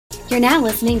You're now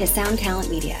listening to Sound Talent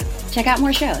Media. Check out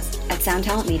more shows at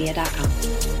soundtalentmedia.com.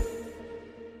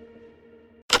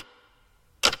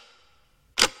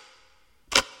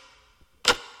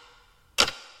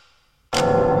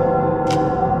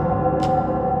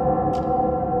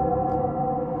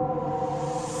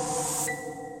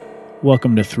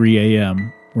 Welcome to 3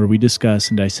 a.m., where we discuss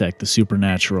and dissect the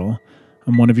supernatural.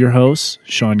 I'm one of your hosts,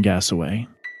 Sean Gassaway.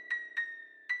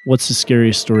 What's the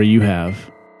scariest story you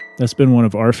have? That's been one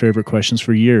of our favorite questions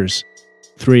for years.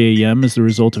 3 a.m. is the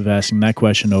result of asking that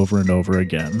question over and over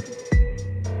again.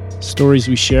 Stories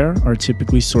we share are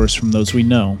typically sourced from those we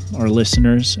know, our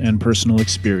listeners, and personal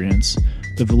experience,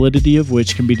 the validity of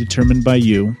which can be determined by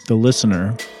you, the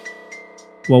listener.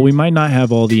 While we might not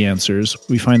have all the answers,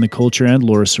 we find the culture and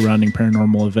lore surrounding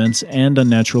paranormal events and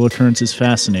unnatural occurrences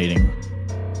fascinating.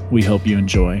 We hope you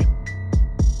enjoy.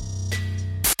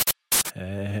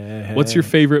 What's your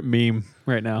favorite meme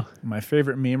right now? My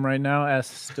favorite meme right now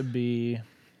has to be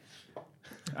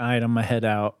 "Aight, I'ma head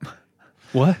out."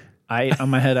 What? Aight,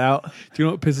 I'ma head out. Do you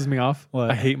know what pisses me off?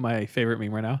 What? I hate my favorite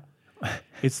meme right now.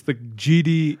 It's the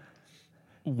GD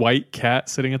white cat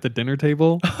sitting at the dinner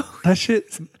table. That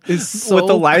shit is so With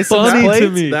the license funny to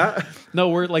plates? me. That? No,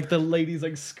 where like the lady's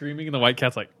like screaming and the white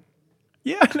cat's like,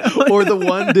 Yeah, no. or the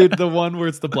one dude, the one where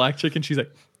it's the black chicken, she's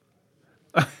like,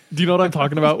 do you know what I'm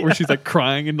talking about? Where she's like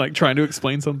crying and like trying to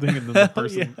explain something and then the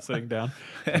person sitting down.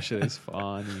 That shit is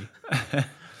funny.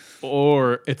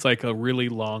 Or it's like a really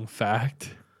long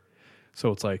fact.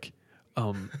 So it's like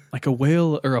a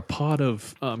whale or a pod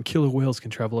of killer whales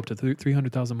can travel up to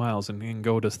 300,000 miles and can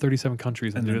go to 37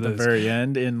 countries. And do at the this. very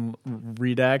end, in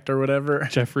redact or whatever,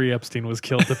 Jeffrey Epstein was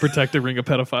killed to protect a ring of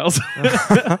pedophiles.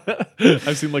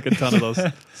 I've seen like a ton of those.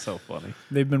 So funny.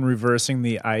 they've been reversing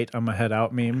the "Aight, I'ma head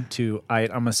out" meme to "Aight,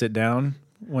 I'ma sit down"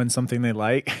 when something they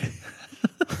like.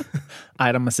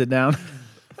 "Aight, I'ma sit down."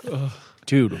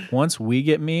 Dude, once we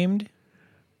get memed,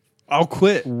 I'll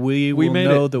quit. we will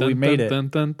know that we made it. Dun,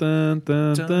 dun, dun,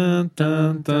 dun, dun,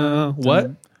 dun, dun.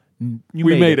 What? You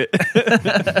Made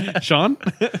it. Sean?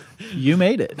 You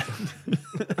made it.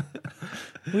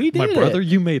 We did My it. brother,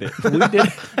 you made it. We did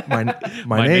it.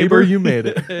 My neighbor, you made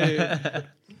it.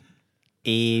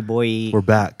 Hey, boy. We're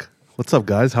back. What's up,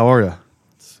 guys? How are you?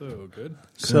 So good.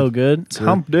 So good. It's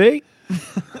hump day.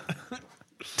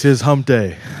 Tis hump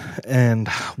day. And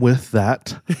with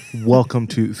that, welcome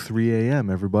to 3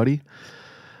 a.m., everybody.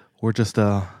 We're just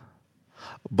a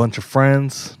bunch of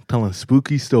friends telling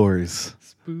spooky stories.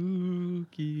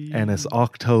 Spooky. And it's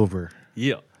October.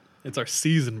 Yeah. It's our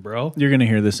season, bro. You're going to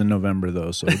hear this in November,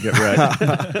 though, so get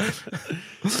ready.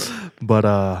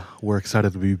 But we're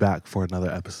excited to be back for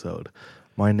another episode.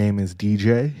 My name is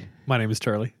DJ. My name is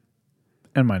Charlie.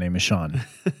 And my name is Sean.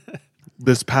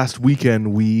 This past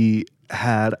weekend, we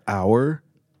had our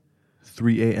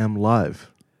 3 a.m.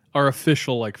 live. Our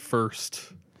official, like,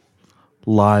 first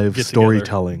Live get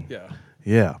storytelling. together. Yeah.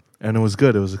 Yeah, and it was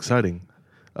good. It was exciting.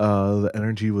 The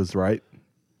energy was right.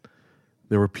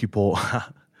 There were people.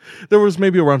 There was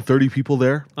maybe around 30 people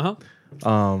there. Uh-huh.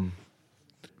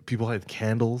 People had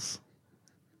candles,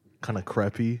 kind of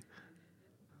creepy.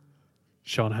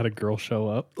 Sean had a girl show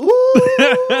up.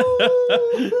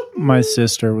 My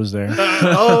sister was there.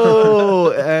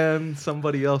 Oh, and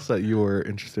somebody else that you were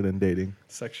interested in dating.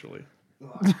 Sexually.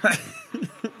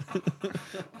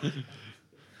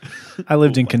 I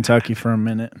lived in Kentucky for a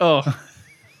minute. Oh.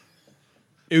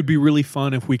 It would be really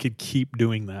fun if we could keep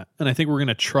doing that. And I think we're going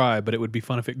to try, but it would be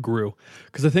fun if it grew.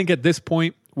 Because I think at this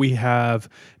point, we have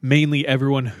mainly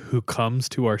everyone who comes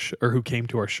to our or who came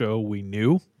to our show we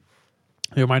knew.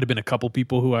 There might have been a couple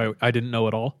people who I didn't know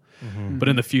at all. Mm-hmm. But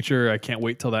in the future, I can't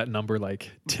wait till that number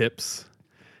like tips.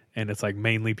 And it's like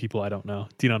mainly people I don't know.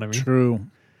 Do you know what I mean? True.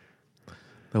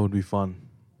 That would be fun.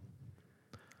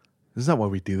 Isn't that why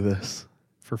we do this?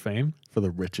 For fame? For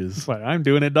the riches. That's why I'm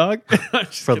doing it, dog.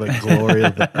 For the glory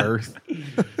of the earth.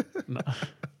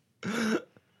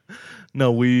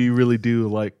 No, we really do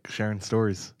like sharing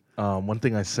stories. One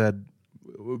thing I said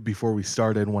before we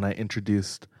started when I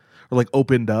introduced or like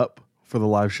opened up for the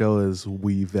live show is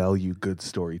we value good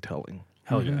storytelling.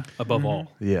 Hell yeah. Above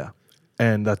all. Yeah.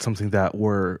 And that's something that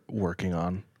we're working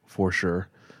on for sure.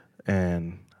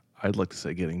 And I'd like to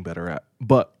say getting better at.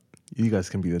 But you guys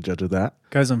can be the judge of that.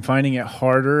 Guys, I'm finding it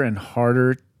harder and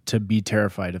harder to be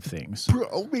terrified of things.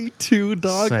 Bro, me too,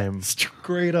 dog. Same.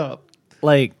 Straight up.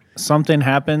 Like something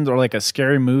happened or like a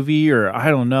scary movie or I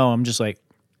don't know. I'm just like,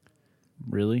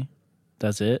 really?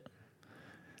 That's it?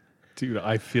 Dude,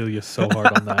 I feel you so hard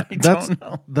on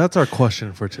that. That's our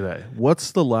question for today.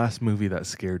 What's the last movie that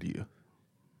scared you?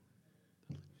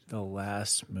 The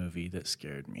last movie that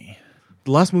scared me.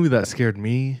 The last movie that scared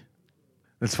me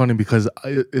It's funny because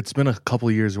it's been a couple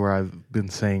of years where I've been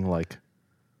saying, like,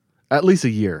 at least a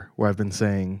year where I've been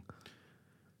saying,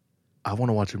 I want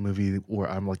to watch a movie where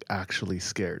I'm like actually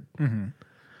scared. Mm-hmm.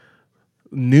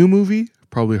 New movie,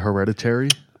 probably Hereditary.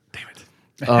 Damn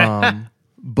it.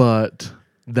 But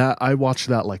that I watched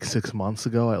that like 6 months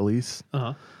ago at least.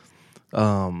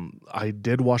 I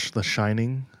did watch The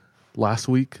Shining last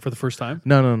week. For the first time?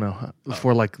 No.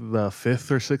 For like the 5th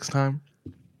or 6th time.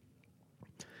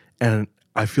 And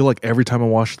I feel like every time I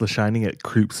watch The Shining, it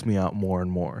creeps me out more and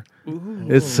more. Ooh,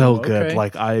 It's so good. okay.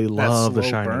 Like, I love that The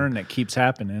slow Shining. burn that keeps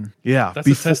happening. Yeah. That's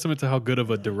a testament to how good of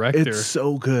a director. It's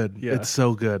so good. Yeah. It's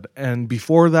so good. And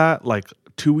before that, like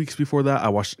 2 weeks before that, I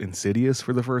watched Insidious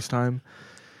for the first time.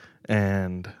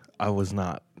 And I was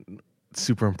not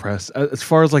super impressed. As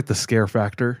far as like the scare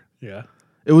factor, Yeah.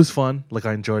 it was fun. Like,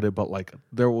 I enjoyed it. But like,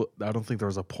 I don't think there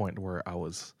was a point where I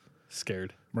was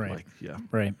Scared. Right. like, yeah.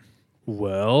 Right.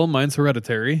 Well, mine's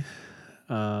Hereditary.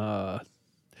 What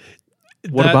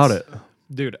What about it?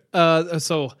 Dude?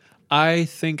 So I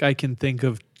think I can think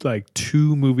of like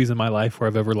 2 movies in my life where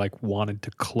I've ever like wanted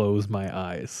to close my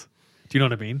eyes. Do you know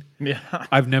what I mean? Yeah.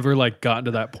 I've never like gotten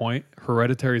to that point.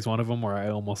 Hereditary is one of them where I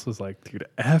almost was like, dude,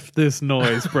 F this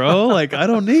noise, bro. Like, I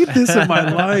don't need this in my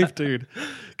life, dude.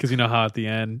 Because you know how at the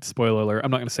end, spoiler alert,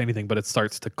 I'm not going to say anything, but it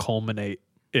starts to culminate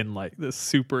in like this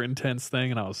super intense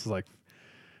thing. And I was just like,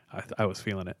 I was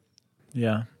feeling it.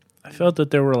 Yeah. I felt that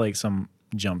there were like some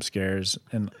jump scares,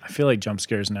 and I feel like jump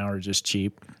scares now are just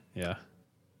cheap. Yeah.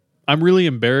 I'm really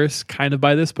embarrassed kind of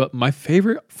by this, but my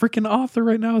favorite freaking author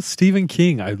right now is Stephen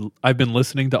King. I've been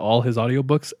listening to all his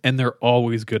audiobooks, and they're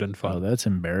always good and fun. Oh, that's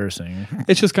embarrassing.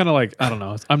 It's just kind of like, I don't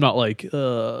know. I'm not like,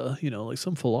 like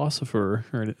some philosopher.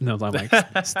 No, I'm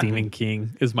like, Stephen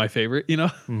King is my favorite, you know?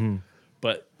 Mm-hmm.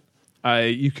 But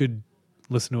you could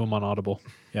listen to him on Audible.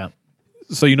 Yeah.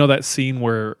 So you know that scene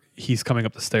where he's coming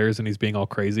up the stairs and he's being all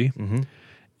crazy?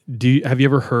 Mm-hmm. Have you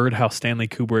ever heard how Stanley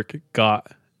Kubrick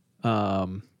got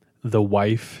the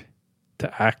wife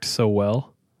to act so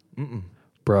well? Mm-mm.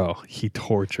 Bro, he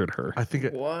tortured her. I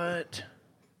think What?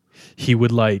 He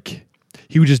would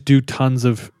just do tons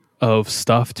of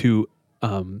stuff to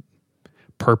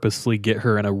purposely get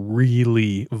her in a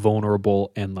really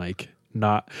vulnerable and like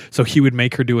not. So he would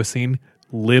make her do a scene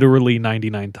literally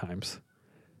 99 times.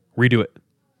 Redo it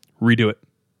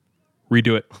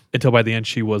until by the end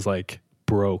she was like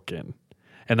broken.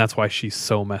 And that's why she's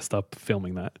so messed up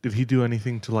filming that. Did he do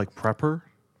anything to like prep her?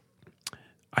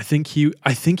 I think he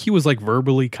was like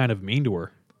verbally kind of mean to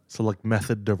her. So like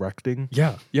method directing?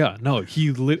 Yeah. No,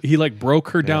 he like broke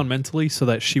her down mentally so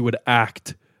that she would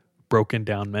act broken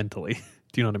down mentally.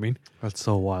 Do you know what I mean? That's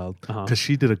so wild. Uh-huh. Because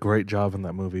she did a great job in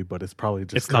that movie, but it's probably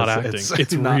just It's not 'cause acting.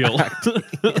 It's not real. acting.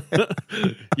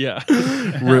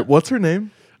 Yeah. What's her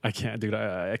name? I can't, dude.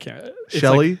 I can't. It's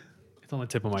Shelley? like- it's on the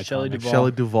tip of my Shelley tongue. Duvall.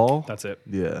 Shelley Duvall? That's it.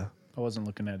 Yeah. I wasn't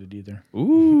looking at it either.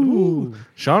 Ooh.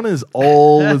 Sean is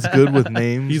always good with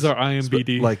names. He's our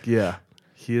IMDb. Like, yeah.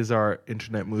 He is our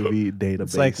internet movie database.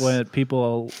 It's like when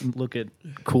people look at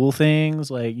cool things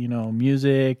like,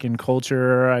 music and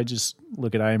culture. I just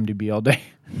look at IMDb all day.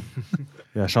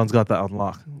 Yeah, Sean's got that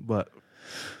unlocked. But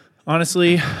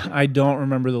Honestly, I don't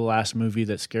remember the last movie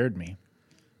that scared me,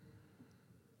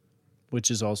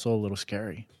 which is also a little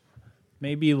scary.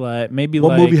 what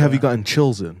movie have you gotten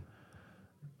chills in?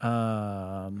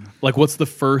 Like, what's the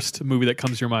first movie that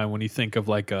comes to your mind when you think of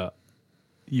like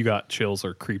you got chills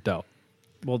or creeped out?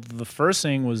 Well, the first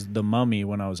thing was The Mummy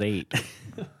when I was 8.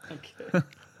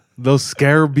 Those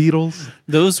scare beetles?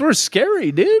 Those were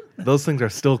scary, dude. Those things are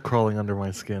still crawling under my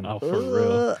skin. Oh, for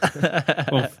real.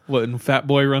 When Fat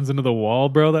Boy runs into the wall,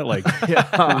 bro, that like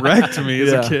wrecked me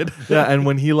as a kid. Yeah, and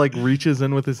when he like reaches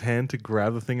in with his hand to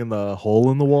grab the thing in the hole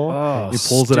in the wall, Oh, he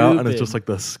pulls it out and it's stupid. just like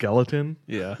the skeleton.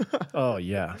 Yeah. Oh,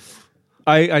 yeah.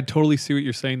 I totally see what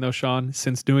you're saying, though, Sean.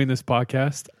 Since doing this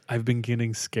podcast, I've been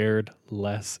getting scared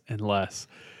less and less.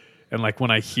 And like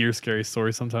when I hear scary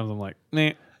stories, sometimes I'm like,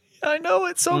 nah. I know,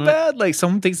 it's so bad. Like,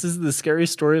 someone thinks this is the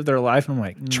scariest story of their life. And I'm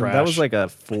like, Trash. that was like a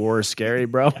 4 scary,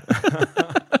 bro.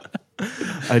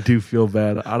 I do feel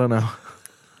bad. I don't know.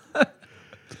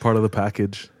 It's part of the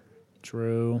package.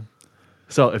 True.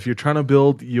 So if you're trying to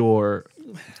build your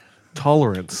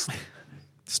tolerance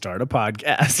Start a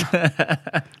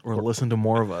podcast. or listen to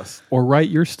more of us Or write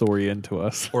your story into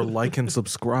us. or like and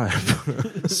subscribe.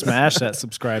 Smash that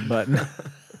subscribe button.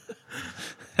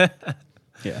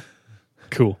 Yeah.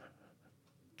 Cool.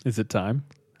 Is it time?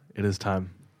 It is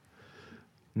time.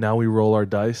 Now we roll our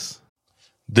dice.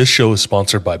 This show is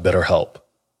sponsored by BetterHelp.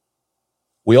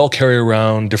 We all carry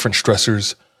around different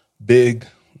stressors, big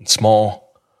and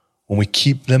small. when we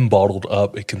keep them bottled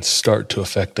up, it can start to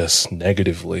affect us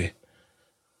negatively.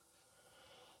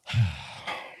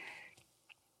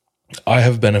 I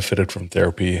have benefited from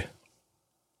therapy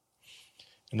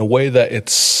in a way that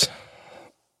it's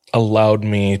allowed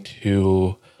me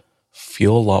to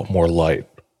feel a lot more lightness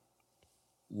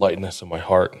in my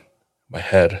heart, my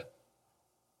head,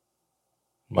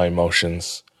 my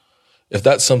emotions. If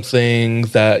that's something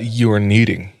that you are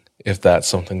needing, if that's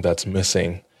something that's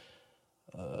missing,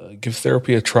 give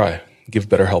therapy a try. Give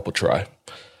BetterHelp a try.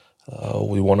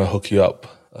 We want to hook you up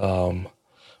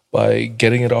by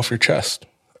getting it off your chest.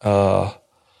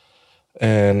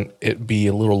 And it be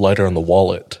a little lighter on the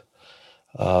wallet.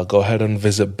 Go ahead and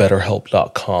visit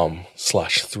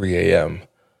betterhelp.com/3am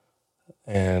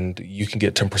and you can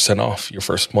get 10% off your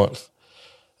first month.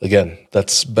 Again,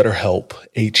 that's BetterHelp,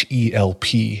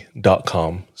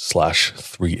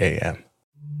 HELP.com/3am.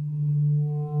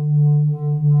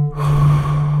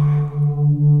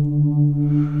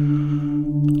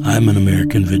 I'm an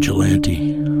American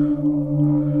vigilante.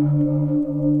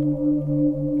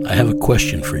 I have a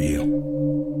question for you.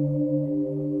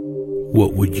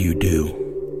 What would you do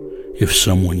if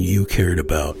someone you cared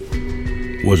about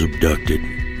was abducted,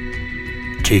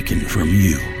 taken from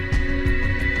you?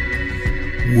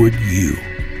 Would you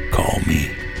call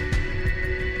me?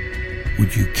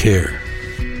 Would you care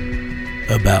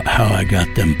about how I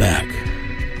got them back?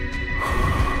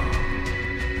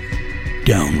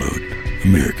 Download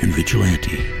American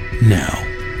Vigilante now.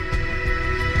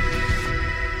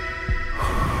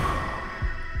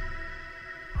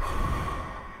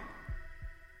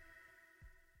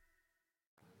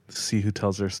 See who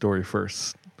tells their story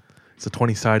first. It's a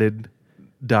 20-sided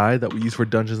die that we use for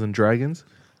Dungeons and Dragons.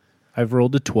 I've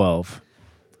rolled a 12.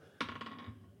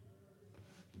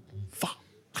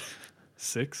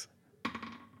 6.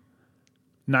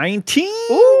 19.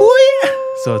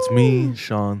 So it's me,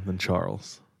 Sean, then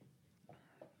Charles.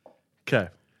 Okay.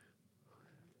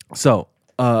 So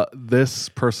this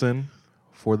person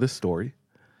for this story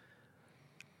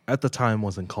at the time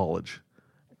was in college.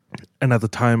 And at the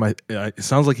time, it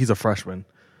sounds like he's a freshman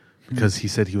because he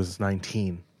said he was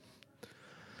 19.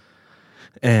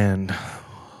 And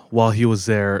while he was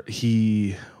there,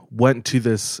 he went to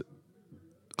this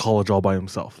college all by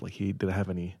himself. Like, he didn't have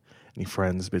any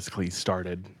friends. Basically, he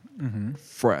started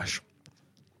fresh.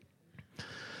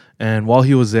 And while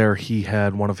he was there, he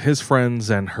had one of his friends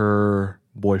and her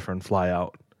boyfriend fly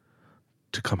out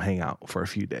to come hang out for a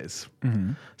few days.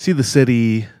 See the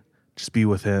city, just be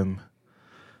with him.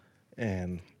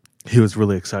 And he was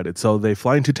really excited. So they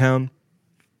fly into town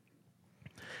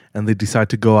and they decide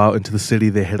to go out into the city.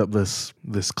 They hit up this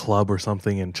club or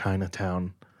something in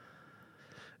Chinatown.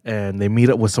 And they meet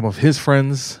up with some of his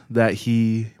friends that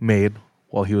he made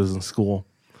while he was in school.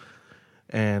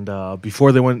 And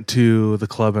before they went to the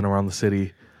club and around the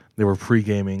city, they were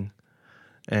pre-gaming.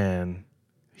 And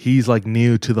he's like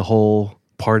new to the whole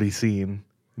party scene,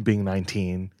 being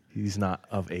 19. He's not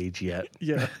of age yet.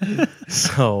 Yeah.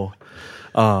 So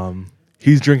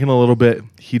he's drinking a little bit.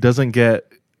 He doesn't get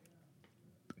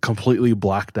completely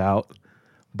blacked out,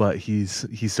 but he's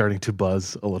starting to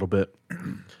buzz a little bit.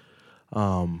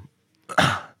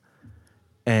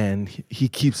 And he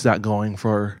keeps that going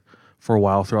for a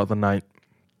while throughout the night.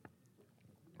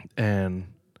 And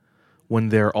when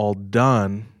they're all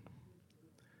done,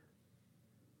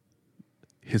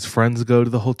 his friends go to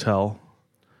the hotel.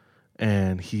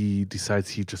 And he decides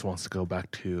he just wants to go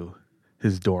back to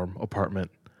his dorm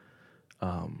apartment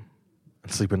and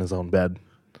sleep in his own bed.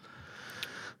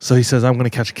 So he says, I'm going to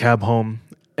catch a cab home.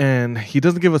 And he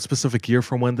doesn't give a specific year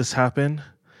from when this happened.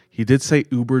 He did say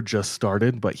Uber just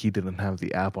started, but he didn't have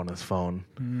the app on his phone.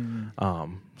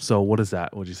 So what is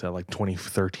that? Would you say like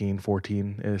 2013,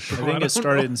 14-ish? I think it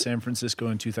started in San Francisco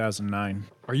in 2009.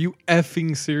 Are you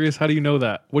effing serious? How do you know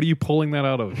that? What are you pulling that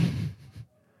out of?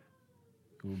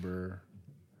 Uber.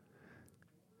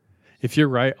 If you're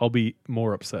right, I'll be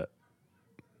more upset.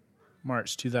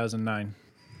 March 2009.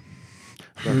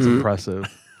 That's impressive.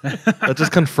 That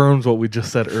just confirms what we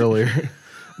just said earlier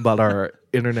about our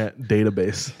internet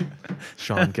database.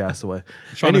 Sean Gassaway.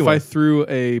 Sean, Anyway. if I threw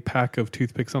a pack of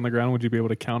toothpicks on the ground, would you be able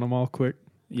to count them all quick?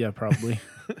 Yeah, probably.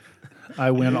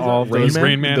 I win all Rain those, Man?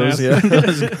 Rain Man Those- ass.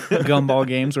 those gumball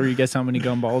games where you guess how many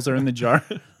gumballs are in the jar.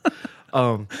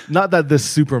 Not that this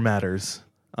super matters,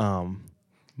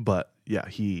 but yeah,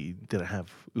 he didn't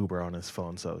have Uber on his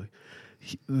phone, so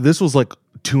this was like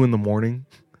 2 a.m.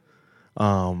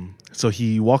 So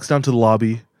he walks down to the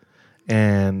lobby,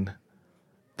 and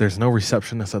there's no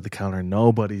receptionist at the counter.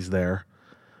 Nobody's there,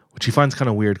 which he finds kind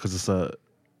of weird because it's a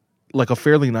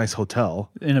fairly nice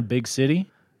hotel. In a big city?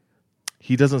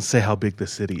 He doesn't say how big the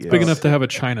city is. Big enough to have a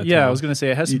Chinatown. Yeah, I was going to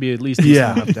say it has to be at least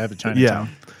Yeah. decent enough to have a Chinatown. Yeah.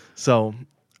 So,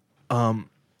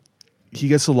 he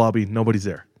gets to the lobby. Nobody's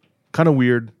there. Kind of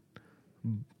weird,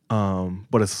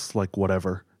 but it's like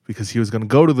whatever, because he was going to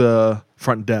go to the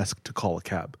front desk to call a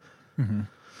cab.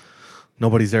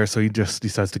 Nobody's there, so he just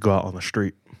decides to go out on the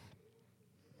street.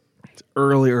 It's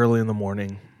early in the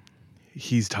morning.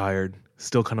 He's tired,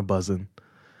 still kind of buzzing,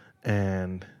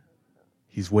 and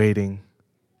he's waiting.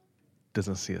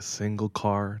 Doesn't see a single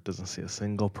car, doesn't see a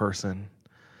single person.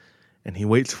 And he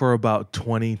waits for about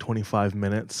 20, 25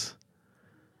 minutes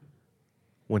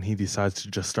when he decides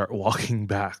to just start walking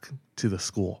back to the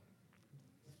school.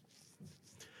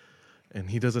 And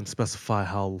he doesn't specify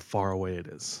how far away it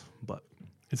is, but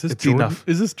Is this it's Jordan? enough.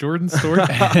 Is this Jordan's story?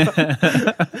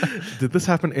 Did this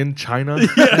happen in China? Is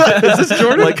this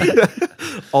Jordan? Like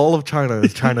all of China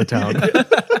is Chinatown.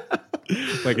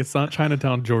 Like it's not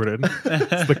Chinatown, Jordan.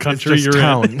 It's the It's country just you're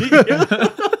town. in.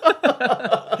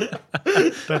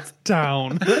 That's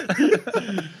town.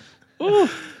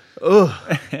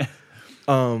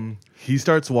 He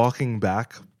starts walking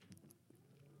back,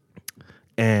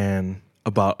 and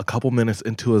about a couple minutes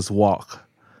into his walk,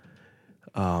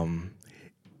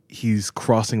 he's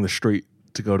crossing the street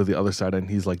to go to the other side, and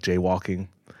he's like jaywalking.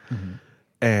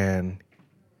 And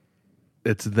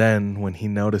it's then when he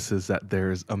notices that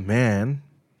there's a man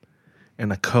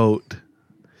in a coat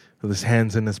with his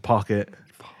hands in his pocket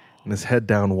and his head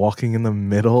down, walking in the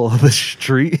middle of the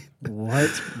street,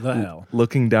 What the hell?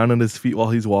 looking down at his feet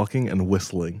while he's walking and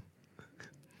whistling.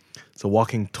 So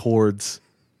walking towards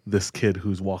this kid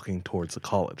who's walking towards the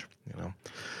college, you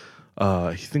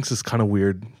know. He thinks it's kind of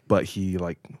weird, but he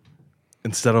like,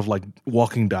 instead of like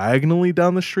walking diagonally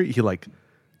down the street, he like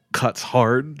cuts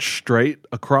hard straight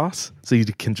across so you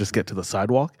can just get to the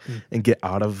sidewalk and get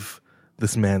out of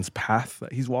this man's path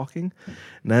that he's walking.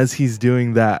 And as he's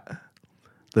doing that,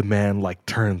 the man like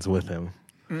turns with him.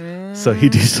 So he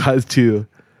decides to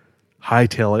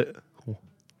hightail it.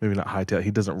 Maybe not hightail it.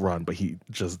 He doesn't run, but he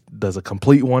just does a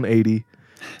complete 180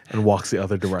 and walks the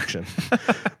other direction,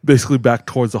 basically back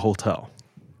towards the hotel.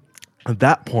 At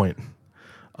that point,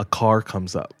 a car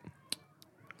comes up.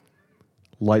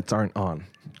 Lights aren't on.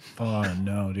 Oh,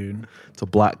 no, dude. It's a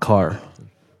black car.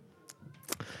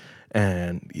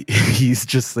 And he's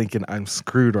just thinking, I'm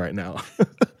screwed right now.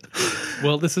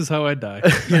 Well, this is how I die.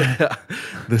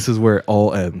 This is where it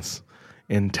all ends,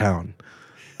 in town.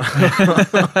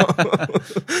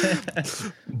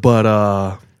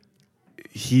 But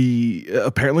he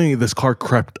apparently, this car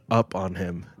crept up on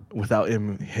him without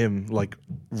him like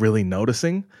really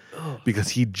noticing, because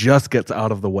he just gets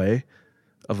out of the way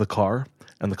of the car,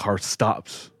 and the car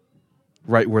stops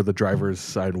right where the driver's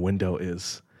side window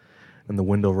is, and the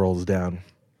window rolls down,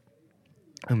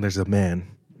 and there's a man,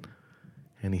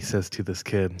 and he says to this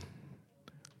kid,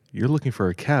 "You're looking for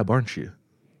a cab, aren't you?"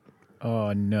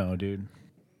 Oh, no, dude.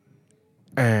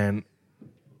 And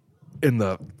in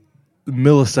the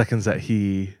milliseconds that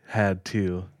he had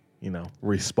to,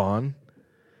 respond,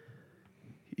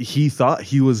 he thought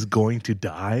he was going to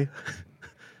die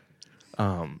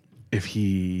if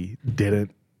he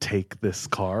didn't take this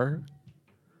car.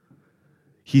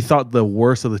 He thought the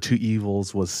worst of the two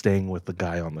evils was staying with the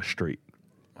guy on the street.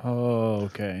 Oh,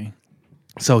 okay.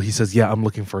 So he says, "Yeah, I'm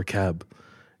looking for a cab."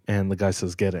 And the guy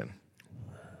says, "Get in."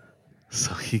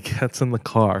 So he gets in the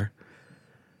car.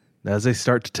 And as they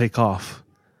start to take off,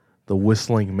 the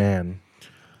whistling man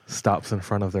stops in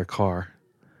front of their car.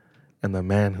 And the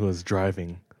man who is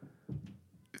driving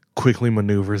quickly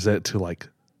maneuvers it to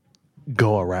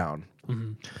go around.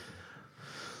 Mm-hmm.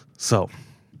 So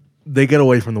they get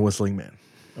away from the whistling man.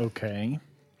 Okay.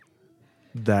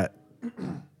 That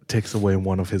takes away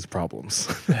one of his problems.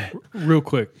 Real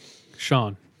quick,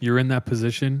 Sean, you're in that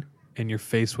position and you're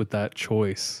faced with that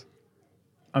choice.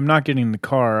 I'm not getting in the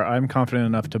car. I'm confident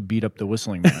enough to beat up the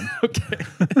whistling man. Okay.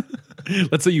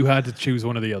 Let's say you had to choose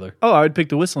one or the other. Oh, I would pick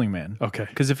the whistling man. Okay.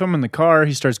 Because if I'm in the car,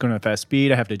 he starts going at fast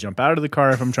speed. I have to jump out of the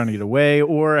car if I'm trying to get away,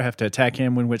 or I have to attack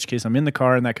him, in which case I'm in the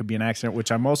car, and that could be an accident,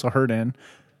 which I'm also hurt in.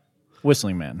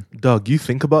 Whistling man. Doug, you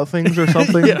think about things or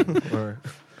something? Or...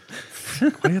 Why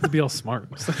do you have to be all smart?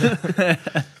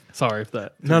 Sorry if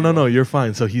that. No, you're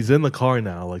fine. So he's in the car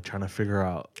now, trying to figure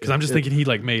out. Because I'm just thinking he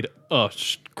made a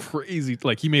crazy,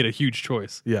 he made a huge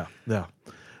choice. Yeah.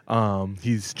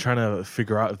 He's trying to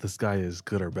figure out if this guy is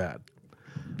good or bad.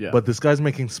 Yeah. But this guy's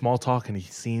making small talk and he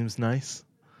seems nice.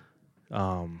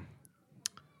 And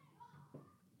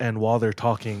while they're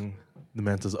talking, the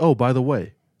man says, "Oh, by the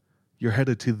way, you're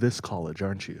headed to this college,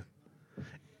 aren't you?"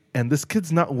 And this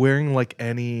kid's not wearing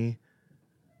any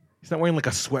He's not wearing like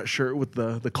a sweatshirt with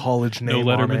the college name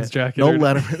No on Letterman's it. jacket. No or-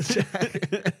 Letterman's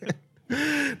jacket.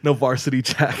 No varsity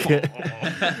jacket.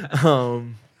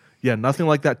 Yeah, nothing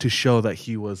like that to show that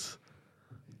he was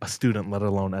a student, let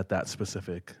alone at that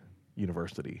specific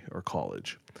university or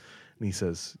college. And he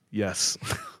says, yes.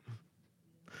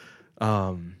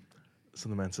 So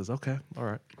the man says, okay, all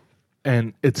right.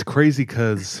 And it's crazy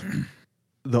because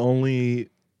the only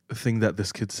thing that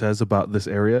this kid says about this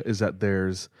area is that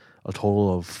there's a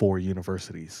total of 4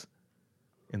 universities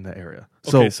in the area.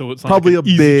 Okay, so it's not probably like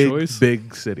an a easy choice?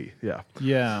 big city. Yeah.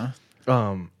 Yeah.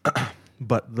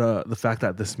 But the fact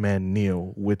that this man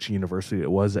knew which university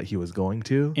it was that he was going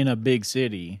to, In a big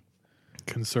city.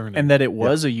 Concerning. And that it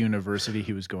was a university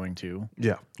he was going to.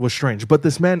 yeah, was strange. But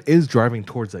this man is driving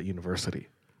towards that university.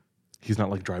 He's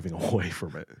not like driving away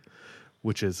from it,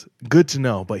 which is good to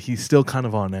know, but he's still kind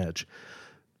of on edge.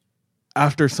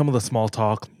 After some of the small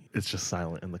talk, it's just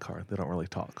silent in the car. They don't really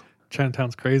talk.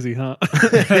 Chinatown's crazy, huh?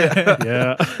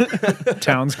 Yeah.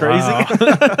 Town's crazy.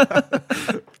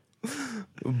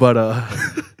 But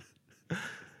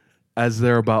as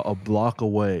they're about a block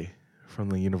away from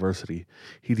the university,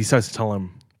 he decides to tell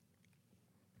him,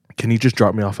 "Can you just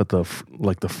drop me off at the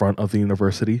front of the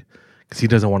university?" Because he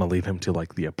doesn't want to leave him to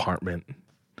like the apartment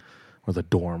or the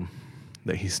dorm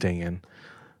that he's staying in.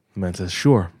 The man says,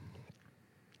 "Sure."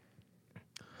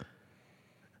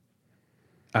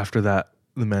 After that,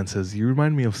 the man says, "You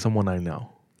remind me of someone I know."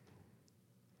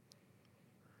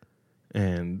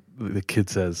 And the kid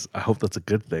says, "I hope that's a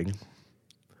good thing."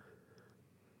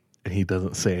 And he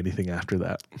doesn't say anything after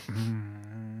that.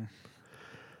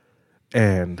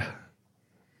 And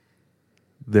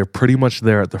they're pretty much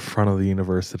there at the front of the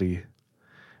university.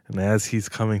 And as he's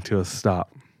coming to a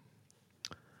stop,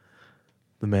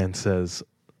 the man says,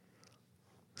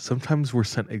 "Sometimes we're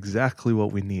sent exactly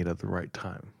what we need at the right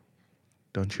time.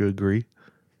 Don't you agree?"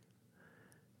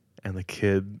 And the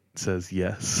kid says,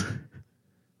 "Yes."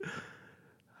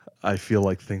 I feel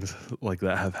like things like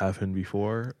that have happened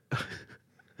before.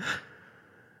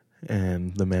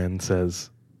 And the man says,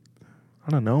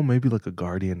 "I don't know, maybe like a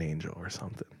guardian angel or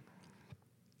something."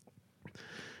 And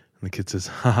the kid says,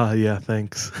 "Haha, yeah,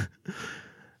 thanks."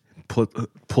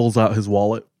 Pulls out his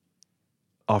wallet,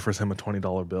 offers him a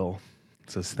 $20 bill,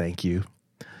 says, "Thank you."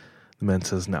 The man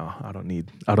says, "No, I don't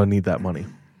need that money."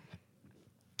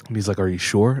 And he's like, "Are you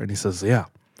sure?" And he says, "Yeah."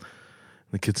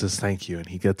 And the kid says, "Thank you." And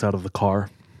he gets out of the car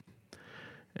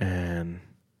and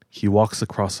he walks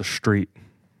across the street.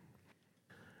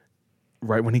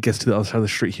 Right when he gets to the other side of the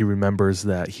street, he remembers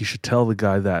that he should tell the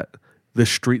guy that this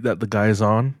street that the guy is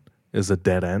on is a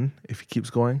dead end if he keeps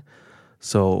going.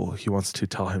 So he wants to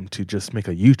tell him to just make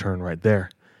a U-turn right there.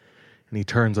 And he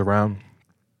turns around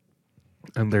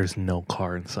and there's no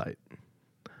car in sight.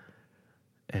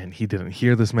 And he didn't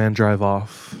hear this man drive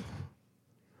off.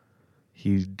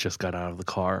 He just got out of the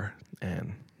car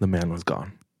and the man was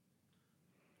gone.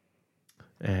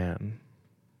 And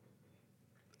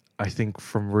I think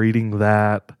from reading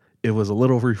that, it was a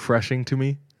little refreshing to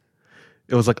me.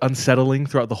 It was like unsettling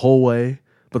throughout the whole way,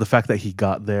 but the fact that he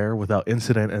got there without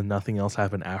incident and nothing else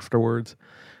happened afterwards,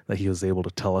 that he was able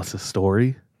to tell us his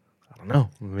story. I don't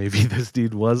know. Maybe this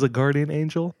dude was a guardian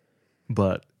angel,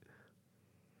 but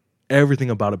everything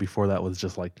about it before that was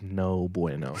just like no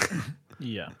bueno.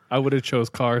 Yeah. I would have chose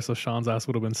car, so Sean's ass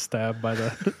would have been stabbed by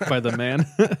the man.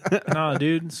 Nah,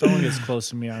 dude. Someone gets close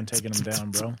to me, I'm taking him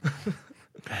down, bro.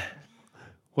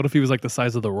 What if he was like the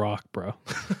size of the Rock, bro?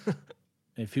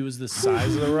 If he was the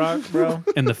size of the Rock, bro,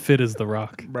 And the fit is the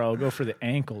Rock. bro, I'll go for the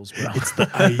ankles, bro. It's the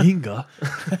Ainga.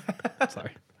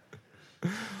 Sorry.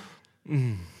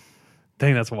 Dang,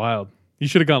 that's wild. You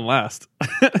should have gone last.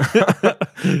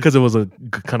 Because it was a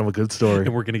kind of a good story.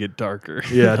 And we're going to get darker.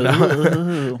 Yeah, no.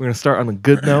 We're going to start on a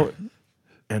good note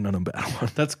and on a bad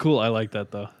one. That's cool. I like that,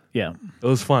 though. Yeah. It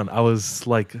was fun. I was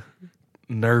like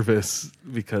nervous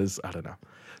because, I don't know,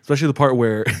 especially the part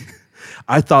where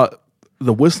I thought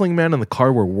the whistling man and the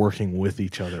car were working with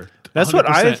each other. That's what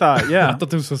I 100%. thought, yeah. I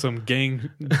thought this was some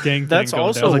gang thing. That's going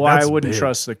also down. like, why I that's wouldn't big.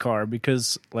 trust the car,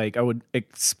 because like I would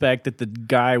expect that the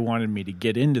guy wanted me to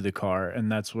get into the car, and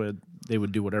that's what they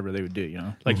would do, whatever they would do, you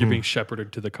know? Like you're being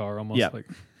shepherded to the car almost. Yeah. Like,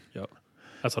 yep.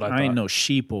 That's what I thought. I ain't no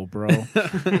sheeple, bro.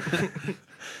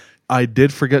 I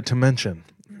did forget to mention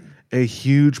a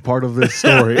huge part of this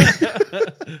story.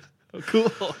 Cool.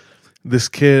 This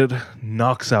kid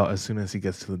knocks out as soon as he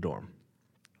gets to the dorm.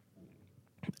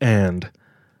 And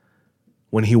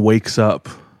when he wakes up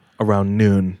around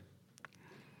noon,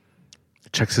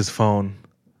 checks his phone,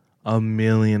 1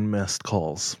 million missed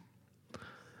calls.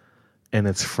 And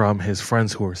it's from his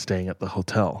friends who are staying at the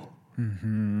hotel.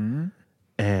 Mm-hmm.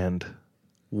 And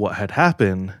what had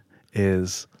happened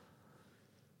is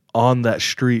on that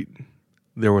street,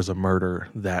 there was a murder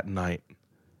that night,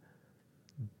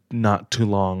 not too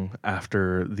long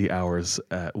after the hours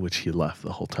at which he left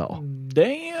the hotel.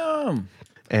 Damn.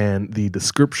 And the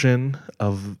description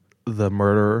of the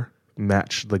murderer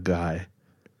matched the guy,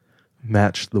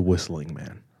 matched the whistling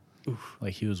man.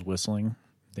 Like he was whistling.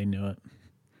 They knew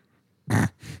it.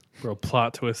 Bro,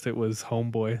 plot twist, it was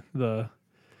Homeboy, the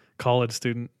college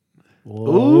student.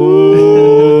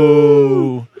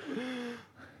 Ooh.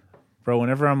 Bro,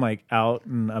 whenever I'm like out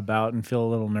and about and feel a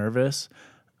little nervous,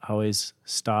 I always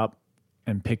stop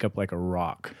and pick up like a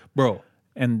rock Bro,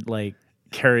 and like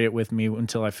carry it with me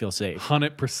until I feel safe.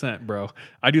 100%, bro.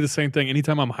 I do the same thing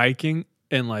anytime I'm hiking,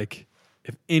 and like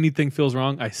if anything feels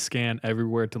wrong, I scan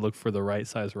everywhere to look for the right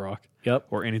size rock. Yep.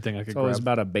 Or anything I could It's always grab.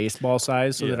 about a baseball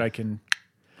size so Yeah. that I can.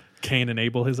 Cain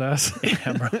enable his ass.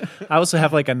 Yeah, bro. I also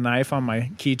have like a knife on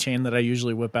my keychain that I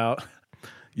usually whip out.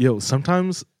 Yo,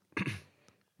 sometimes,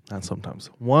 not sometimes,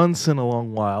 once in a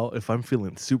long while, if I'm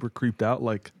feeling super creeped out,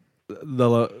 like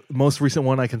the most recent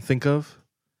one I can think of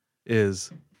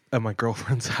is at my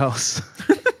girlfriend's house.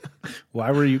 Why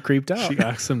were you creeped out? She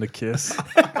asked him to kiss.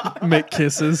 Make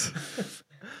kisses.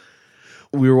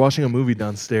 We were watching a movie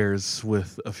downstairs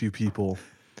with a few people,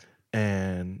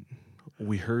 and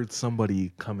we heard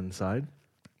somebody come inside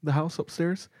the house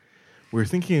upstairs. We were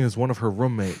thinking it was one of her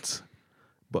roommates,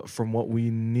 but from what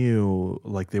we knew,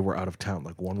 like they were out of town.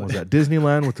 Like one was at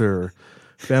Disneyland with her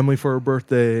family for her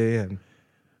birthday and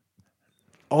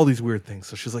all these weird things.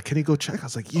 So she's like, "Can you go check?" I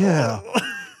was like, "Yeah,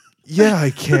 yeah, I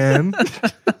can."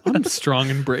 I'm strong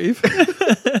and brave.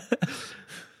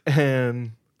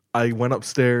 And I went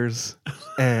upstairs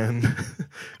and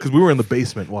because we were in the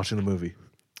basement watching the movie.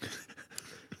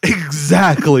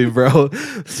 Exactly, bro.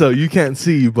 So you can't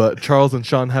see, but Charles and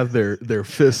Sean have their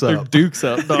fists Their up, dukes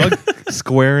up, dog.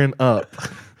 squaring up.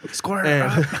 Square.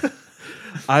 And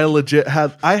I legit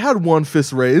had one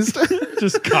fist raised.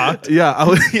 Just cocked. Yeah, I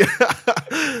was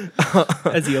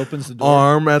As he opens the door.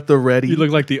 arm at the ready. You look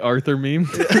like the Arthur meme.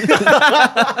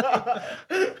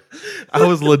 I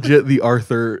was legit the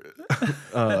Arthur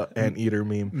anteater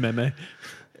meme. Meme.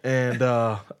 And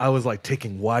I was like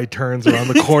taking wide turns around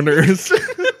the corners.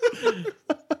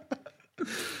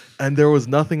 And there was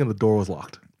nothing and the door was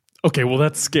locked. Okay, well,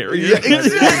 that's scary.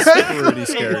 Pretty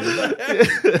scary.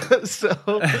 So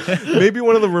maybe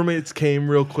one of the roommates came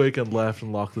real quick and left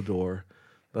and locked the door.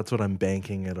 That's what I'm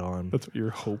banking it on. That's what you're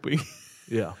hoping.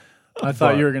 Yeah. I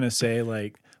thought you were gonna say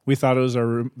like we thought it was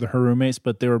her roommates,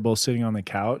 but they were both sitting on the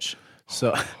couch.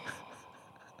 So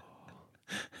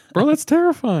Bro, that's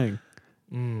terrifying.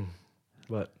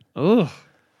 But Ugh.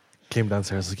 came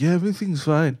downstairs like, yeah, everything's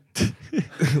fine.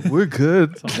 We're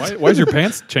good. Why's your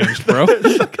pants changed, bro?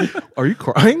 Are you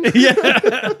crying? Yeah,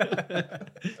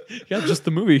 just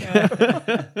the movie.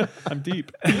 I'm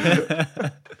deep.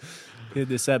 yeah,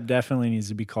 this app definitely needs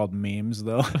to be called memes,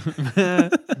 though.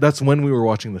 That's when we were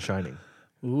watching The Shining.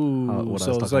 Ooh, what I was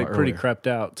so it's talking like about pretty earlier. crept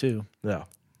out too. Yeah.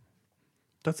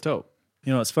 That's dope.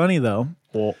 You know, it's funny though.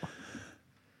 Well,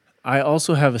 I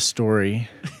also have a story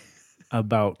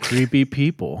about creepy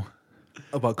people.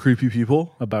 About creepy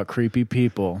people. About creepy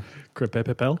people.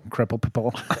 crepepepel. Crepple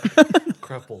people.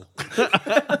 Crapple.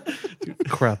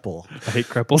 Crapple. I hate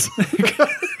creples.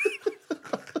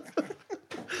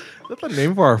 Is that the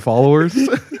name for our followers?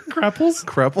 Crapples?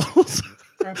 Crapples.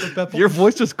 Your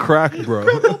voice just cracked, bro.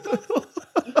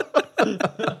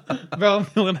 Bro, I'm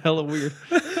feeling hella weird.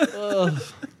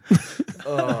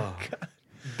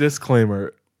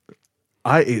 Disclaimer.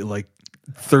 I ate like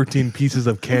 13 pieces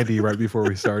of candy right before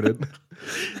we started.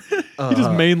 You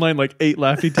just mainline like 8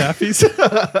 Laffy Taffies.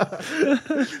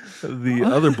 The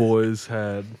other boys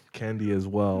had candy as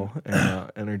well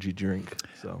and energy drink.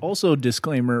 So Also,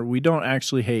 disclaimer: we don't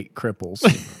actually hate cripples.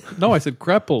 No, I said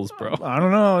creples, bro. I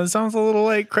don't know. It sounds a little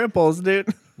like cripples, dude.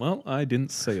 Well, I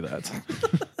didn't say that.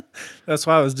 That's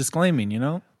why I was disclaiming. You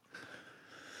know.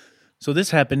 So this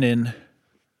happened in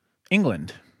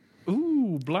England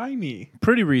Ooh, blimey.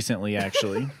 pretty recently,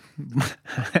 actually.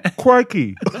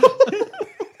 crikey.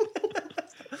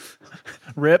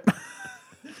 Rip.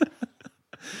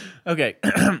 Okay.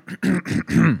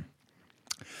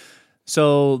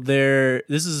 So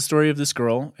this is the story of this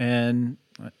girl, and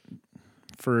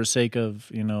for sake of,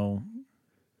 you know,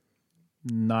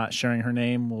 not sharing her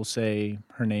name, we'll say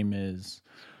her name is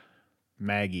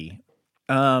Maggie.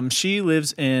 She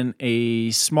lives in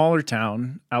a smaller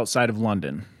town outside of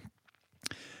London,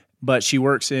 but she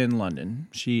works in London.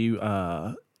 She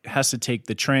has to take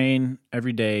the train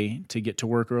every day to get to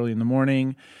work early in the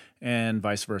morning and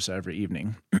vice versa every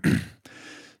evening.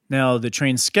 Now, the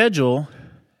train schedule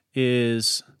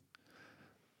is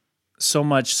so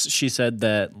much, she said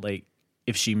that, like,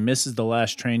 if she misses the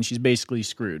last train, she's basically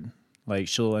screwed. Like,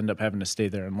 she'll end up having to stay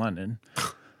there in London.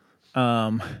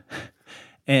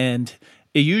 And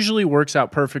it usually works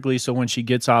out perfectly. So when she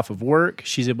gets off of work,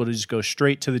 she's able to just go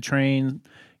straight to the train,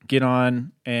 get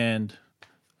on, and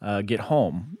get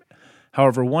home.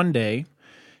 However, one day,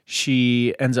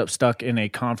 she ends up stuck in a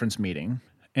conference meeting.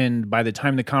 And by the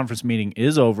time the conference meeting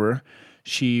is over,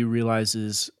 she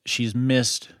realizes she's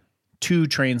missed 2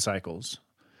 train cycles.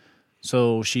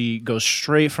 So she goes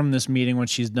straight from this meeting when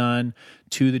she's done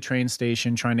to the train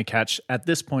station, trying to catch, at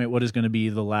this point, what is going to be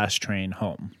the last train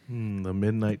home. The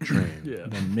midnight train.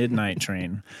 The midnight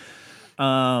train.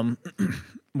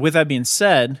 With that being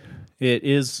said, it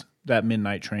is that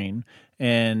midnight train,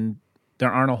 and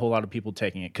there aren't a whole lot of people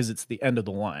taking it because it's the end of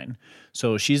the line.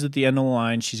 So she's at the end of the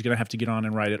line. She's going to have to get on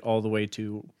and ride it all the way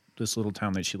to this little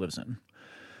town that she lives in.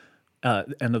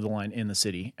 End of the line in the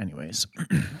city, anyways.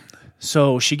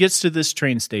 So she gets to this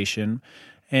train station,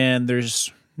 and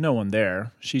there's no one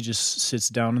there. She just sits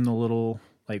down in the little,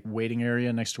 like, waiting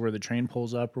area next to where the train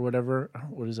pulls up or whatever.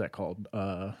 What is that called?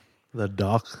 The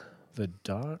dock. The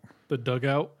dock? The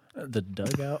dugout, The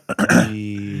dugout?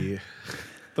 The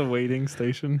the waiting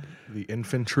station. the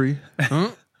infantry.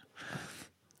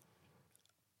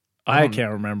 I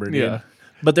can't remember, dude. Yeah.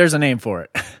 But there's a name for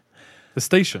it. The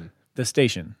station. The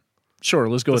station. Sure,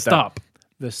 let's go The with stop. that.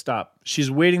 The stop. She's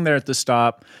waiting there at the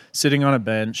stop, sitting on a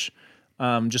bench,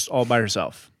 just all by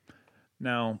herself.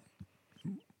 Now,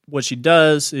 what she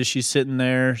does is she's sitting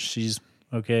there. She's,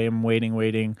 okay, I'm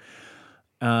waiting.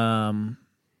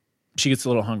 She gets a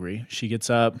little hungry. She gets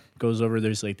up, goes over.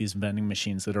 There's like these vending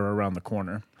machines that are around the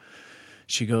corner.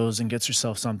 She goes and gets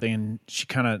herself something, and she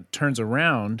kind of turns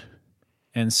around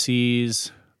and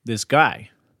sees this guy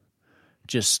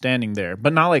just standing there,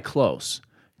 but not like close,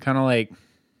 kind of like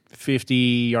 50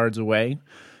 yards away,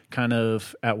 kind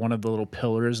of at one of the little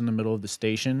pillars in the middle of the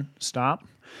station stop.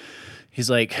 He's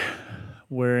like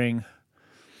wearing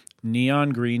neon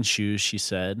green shoes, she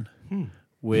said,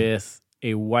 with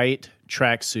a white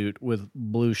tracksuit with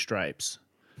blue stripes.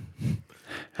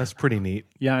 That's pretty neat.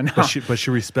 Yeah, I know. But she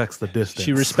respects the distance.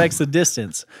 She respects the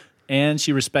distance, and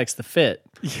she respects the fit.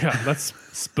 Yeah, that's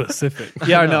specific.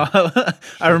 Yeah, I know.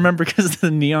 I remember because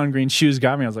the neon green shoes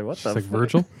got me. I was like, what the It's like fuck?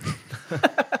 Virgil.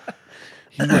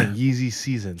 He's wearing Yeezy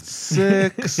Season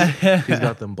 6. He's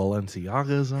got them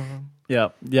Balenciagas on.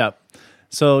 Yeah.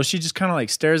 So she just kind of like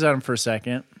stares at him for a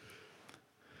second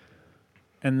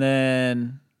and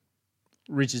then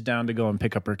reaches down to go and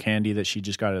pick up her candy that she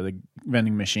just got out of the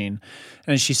vending machine.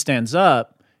 And as she stands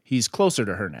up, he's closer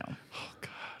to her now. Oh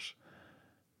gosh.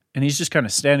 And he's just kind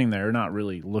of standing there, not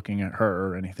really looking at her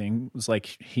or anything. It was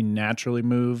like he naturally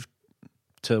moved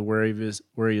to where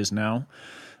he is now.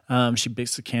 She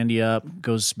picks the candy up,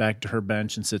 goes back to her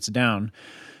bench and sits down.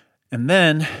 And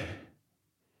then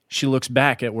she looks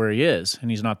back at where he is,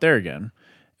 and he's not there again.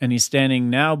 And he's standing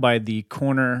now by the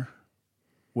corner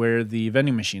where the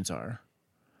vending machines are.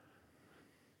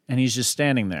 And he's just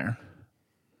standing there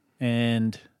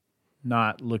and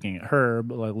not looking at her,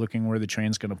 but like looking where the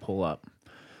train's going to pull up.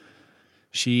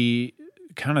 She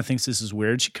kind of thinks this is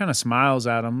weird. She kind of smiles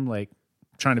at him, like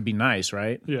trying to be nice,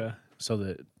 right? Yeah. So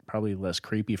that probably less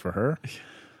creepy for her.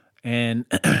 And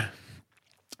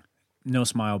no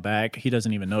smile back. He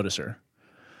doesn't even notice her.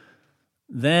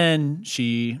 Then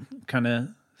she kind of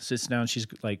sits down. She's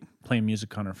like playing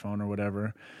music on her phone or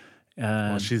whatever.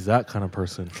 Well, she's that kind of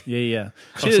person. Yeah.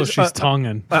 Also, she's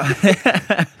tonguing.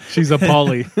 She's a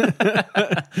Polly.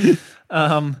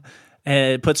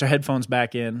 And puts her headphones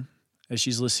back in as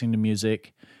she's listening to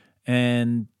music.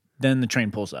 And then the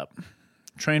train pulls up.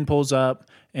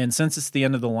 And since it's the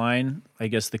end of the line, I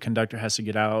guess the conductor has to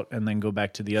get out and then go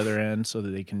back to the other end so that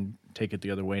they can take it the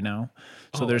other way now.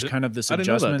 So there's kind of this I didn't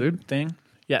know that, adjustment dude. thing.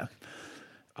 Yeah.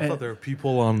 I thought there were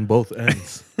people on both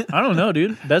ends. I don't know,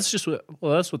 dude. That's just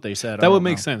that's what they said. I That would don't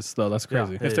make know. sense, though. That's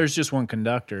crazy. If there's just one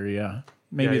conductor, yeah.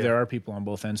 Maybe Yeah. there are people on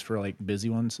both ends for like busy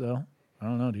ones, though. I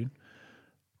don't know, dude.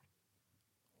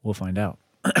 We'll find out.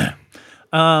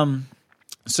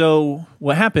 So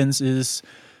what happens is,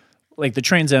 like, the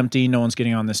train's empty. No one's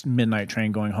getting on this midnight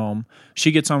train going home.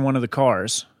 She gets on one of the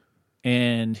cars,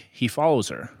 and he follows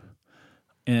her.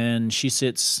 And she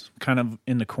sits kind of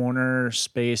in the corner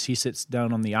space. He sits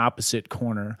down on the opposite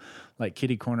corner, like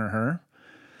kitty corner her.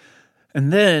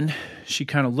 And then she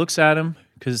kind of looks at him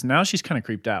because now she's kind of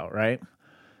creeped out, right?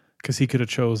 Because he could have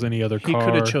chose any other He car.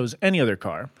 could have chose any other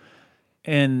car.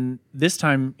 And this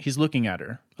time he's looking at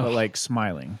her, but like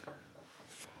smiling.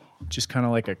 Just kind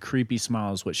of like a creepy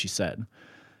smile is what she said.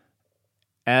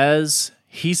 As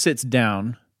he sits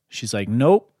down, she's like,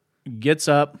 nope, gets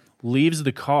up, leaves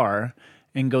the car,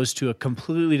 and goes to a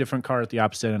completely different car at the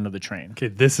opposite end of the train. Okay,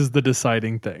 this is the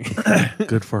deciding thing.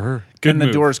 Good for her. Good and move.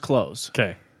 the doors close.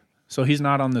 Okay. So he's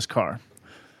not on this car.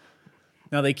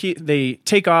 Now they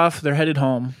take off, they're headed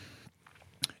home,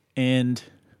 and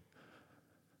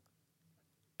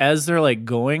as they're like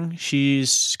going,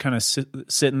 she's kind of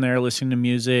sitting there listening to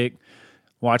music,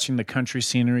 watching the country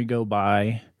scenery go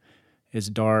by. It's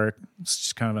dark. It's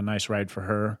just kind of a nice ride for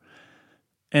her.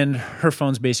 And her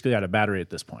phone's basically out of battery at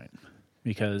this point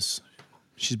because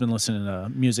she's been listening to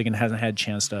music and hasn't had a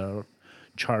chance to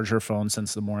charge her phone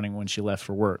since the morning when she left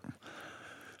for work.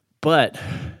 But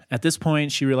at this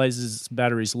point, she realizes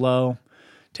battery's low,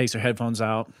 takes her headphones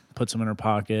out, puts them in her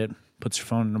pocket, puts her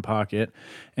phone in her pocket,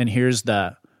 and hears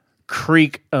the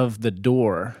creak of the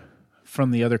door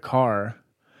from the other car.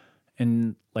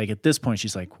 And like at this point,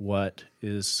 she's like, what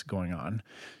is going on?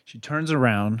 She turns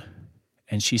around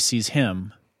and she sees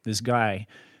him, this guy,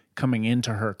 coming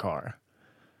into her car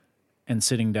and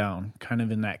sitting down, kind of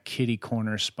in that kitty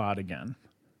corner spot again.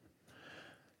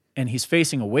 And he's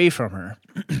facing away from her,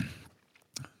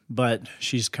 but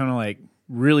she's kind of like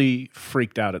really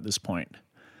freaked out at this point.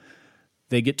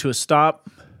 They get to a stop.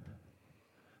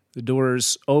 The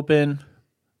doors open.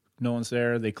 No one's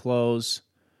there. They close.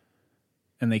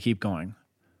 And they keep going.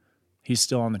 He's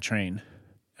still on the train.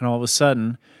 And all of a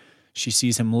sudden, she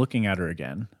sees him looking at her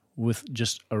again with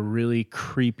just a really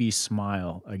creepy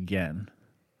smile again.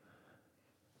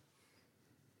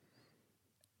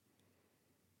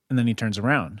 And then he turns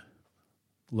around,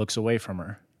 looks away from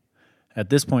her. At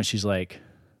this point, she's like,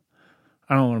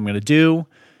 I don't know what I'm going to do.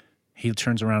 He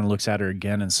turns around and looks at her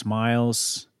again and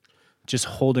smiles, just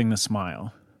holding the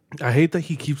smile. I hate that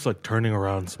he keeps like turning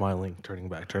around, smiling, turning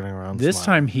back, turning around. This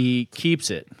smiling. time he keeps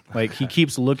it. Like he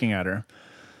keeps looking at her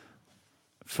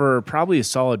for probably a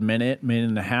solid minute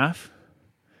and a half.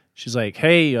 She's like,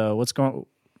 hey, what do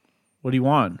you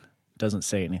want? Doesn't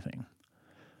say anything.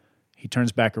 He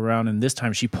turns back around, and this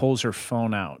time she pulls her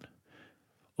phone out,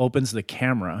 opens the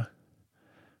camera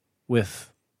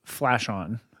with flash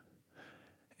on,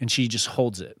 and she just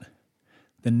holds it.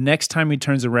 The next time he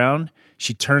turns around,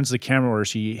 she turns the camera where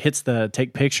she hits the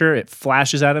take picture. It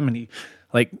flashes at him, and he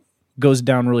like goes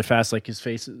down really fast, like his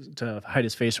face to hide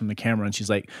his face from the camera. And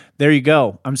she's like, there you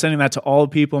go. I'm sending that to all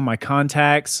the people in my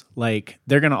contacts. Like,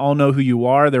 they're going to all know who you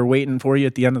are. They're waiting for you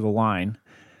at the end of the line.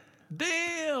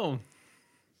 Damn.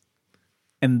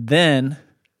 And then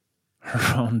her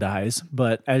phone dies.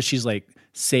 But as she's like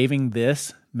saving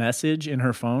this message in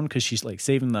her phone, because she's like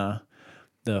saving the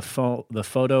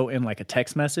photo in like a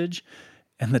text message,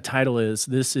 and the title is,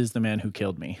 "This is the man who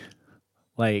killed me."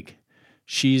 Like,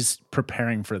 she's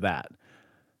preparing for that.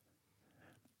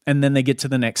 And then they get to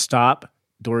the next stop,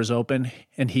 doors open,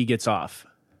 and he gets off.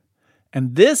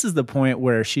 And this is the point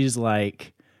where she's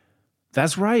like,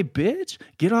 that's right, bitch.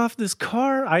 Get off this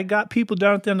car. I got people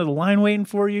down at the end of the line waiting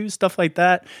for you, stuff like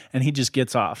that. And he just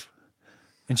gets off.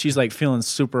 And she's like feeling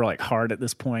super like hard at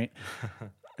this point.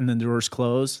 And then the doors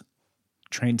close.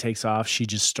 Train takes off. She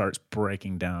just starts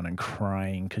breaking down and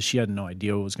crying because she had no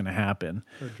idea what was going to happen.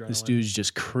 This dude's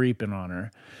just creeping on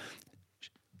her.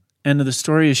 End of the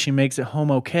story is she makes it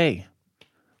home okay.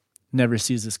 Never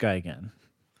sees this guy again.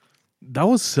 That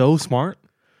was so smart.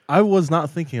 I was not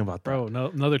thinking about that. Bro,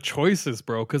 no other choices,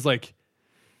 bro. Because, like,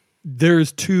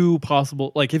 there's two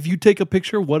possible... Like, if you take a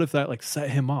picture, what if that, like, set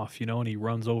him off, you know, and he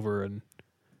runs over and...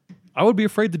 I would be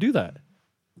afraid to do that.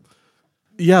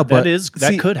 Yeah, but...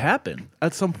 That could happen.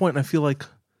 At some point, I feel like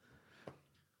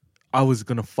I was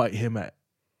going to fight him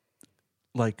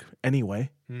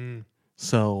anyway.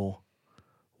 So,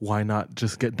 why not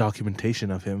just get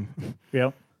documentation of him?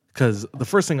 Yep. Because the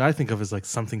first thing I think of is, like,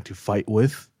 something to fight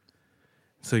with.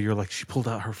 So you're like, she pulled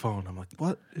out her phone. I'm like,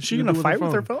 what? Is she going to fight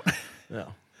with her phone? Yeah.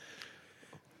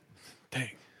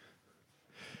 Dang.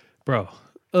 Bro.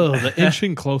 Oh, the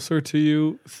inching closer to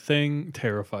you thing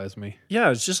terrifies me.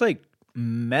 Yeah, it's just like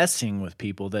messing with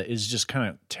people that is just kind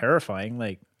of terrifying.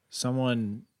 Like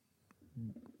someone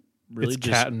really It's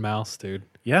cat and mouse, dude.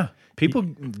 Yeah.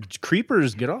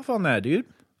 Creepers get off on that, dude.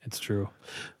 It's true.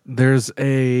 There's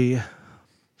a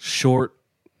short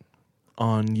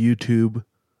on YouTube.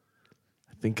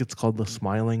 I think it's called The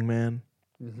Smiling Man.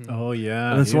 Oh,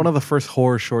 yeah. And it's one of the first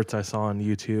horror shorts I saw on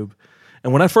YouTube.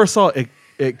 And when I first saw it,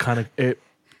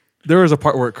 there was a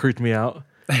part where it creeped me out.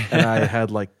 And I had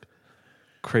like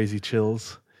crazy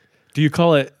chills. Do you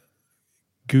call it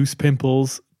goose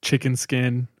pimples, chicken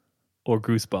skin, or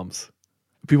goosebumps?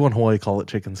 People in Hawaii call it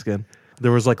chicken skin.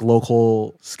 There was like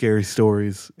local scary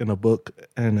stories in a book,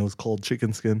 and it was called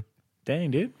Chicken Skin.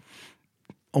 Dang, dude.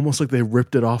 Almost like they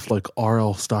ripped it off like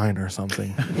R.L. Stein or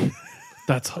something.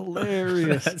 That's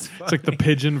hilarious. It's like the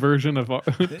pigeon version of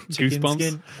Goosebumps.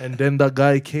 Skin. And then the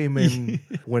guy came in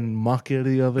when mocked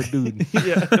the other dude.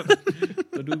 Yeah.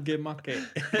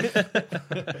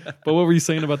 But what were you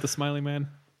saying about the Smiley Man?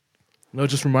 No, it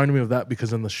just reminded me of that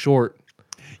because in the short,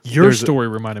 Your There's story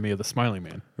reminded me of the Smiley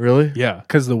Man. really? Yeah.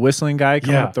 Because the whistling guy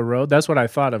coming Yeah. up the road, that's what I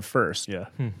thought of first. Yeah.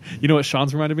 You know what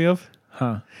Sean's reminded me of?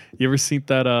 Huh. You ever seen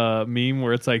that meme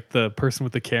where it's like the person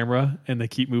with the camera and they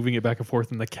keep moving it back and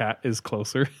forth and the cat is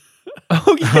closer?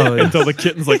 Oh, yeah. Until the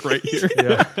kitten's like right here.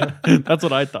 Yeah. That's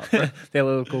what I thought. Bro. They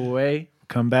look away,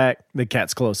 come back, the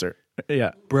cat's closer.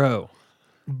 Yeah. Bro.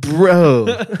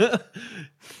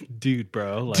 Dude,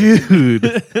 bro. Like,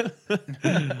 Dude.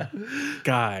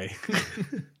 guy.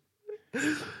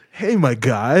 Hey, my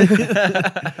guy.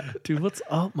 Dude, what's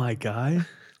up, my guy?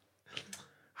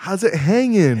 How's it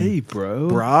hanging? Hey, bro.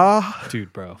 brah.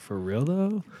 Dude, bro. For real,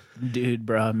 though? Dude,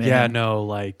 bro, man. Yeah, no,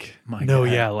 like, My no,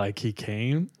 God. yeah, like he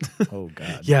came. Oh,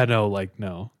 God. Yeah, no, like,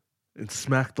 no. And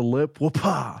smack the lip.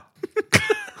 Whoopah.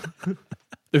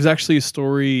 There's actually a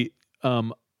story, a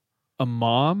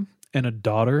mom and a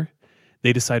daughter,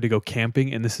 they decide to go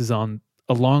camping, and this is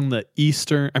along the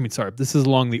this is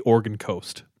along the Oregon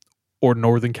coast or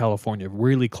Northern California,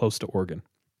 really close to Oregon.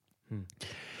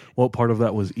 What part of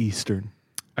that was Eastern?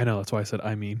 I know, that's why I said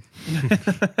I mean.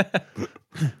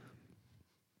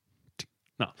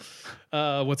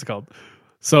 No. What's it called?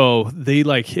 So they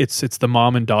it's the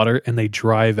mom and daughter, and they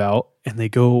drive out and they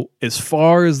go as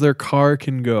far as their car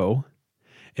can go,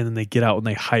 and then they get out and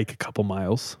they hike a couple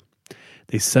miles.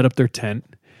 They set up their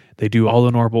tent. They do all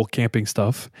the normal camping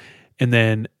stuff. And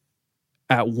then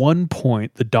at one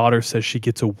point, the daughter says she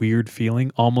gets a weird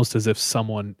feeling, almost as if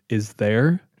someone is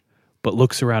there, but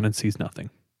looks around and sees nothing.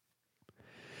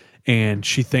 And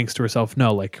she thinks to herself,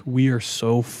 no, like we are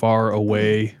so far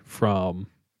away from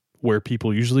where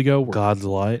people usually go. God's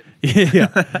light.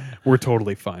 Yeah, we're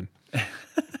totally fine.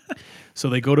 So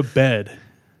they go to bed,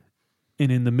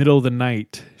 and in the middle of the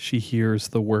night, she hears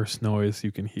the worst noise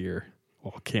you can hear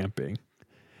while camping,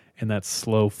 and that's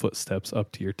slow footsteps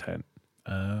up to your tent.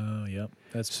 Oh, yep.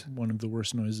 That's one of the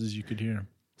worst noises you could hear.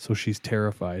 So she's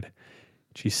terrified.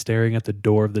 She's staring at the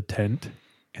door of the tent,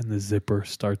 and the zipper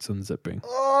starts unzipping.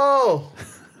 Oh,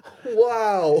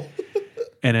 wow.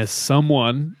 And as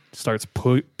someone starts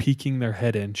peeking their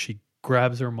head in, she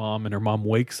grabs her mom, and her mom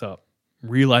wakes up,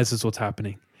 realizes what's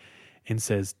happening, and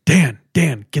says, Dan,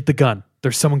 get the gun.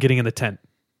 There's someone getting in the tent.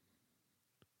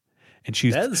 And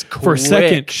she's That's for a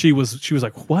second, quick. she was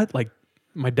like, what? Like,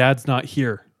 my dad's not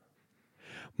here.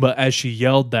 But as she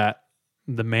yelled that,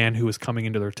 the man who was coming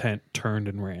into their tent turned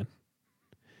and ran.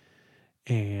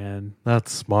 And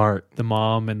That's smart. the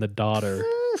mom and the daughter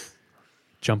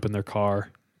jump in their car,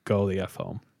 go the F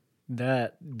home.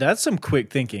 That's some quick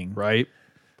thinking. Right?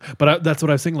 But that's what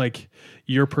I was saying. Like,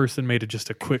 your person made just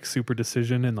a quick, super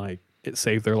decision, and like it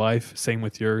saved their life. Same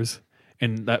with yours.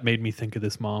 And that made me think of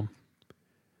this mom.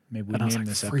 Maybe we And I was name like,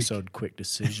 this freak. episode Quick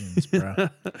Decisions, bro.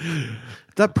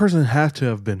 That person had to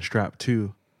have been strapped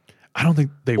too, I don't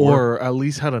think they were. or at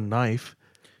least had a knife,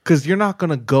 because you're not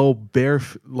gonna go bare,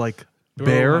 I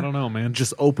don't know, man.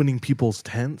 just opening people's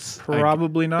tents.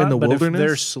 Probably not. in the but wilderness? if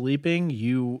they're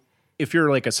sleeping, if you're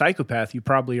like a psychopath, you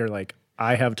probably are like,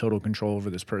 I have total control over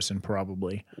this person,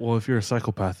 probably. Well, if you're a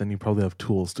psychopath, then you probably have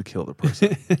tools to kill the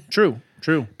person. True.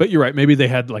 But you're right. Maybe they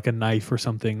had like a knife or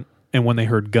something, and when they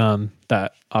heard gun,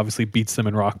 that obviously beats them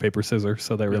in rock, paper, scissors.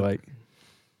 So they were like,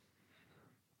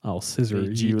 I'll scissor Hey,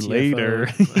 you GTFO. later.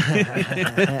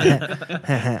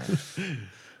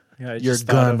 Yeah, I You're just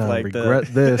thought of, gonna like, regret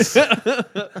this.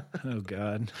 Oh,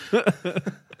 God.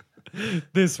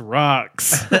 This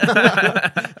rocks.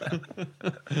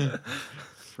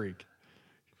 Freak.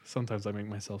 Sometimes I make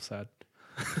myself sad.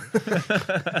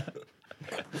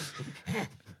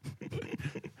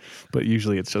 But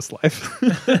usually it's just life.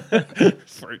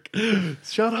 Freak.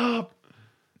 Shut up.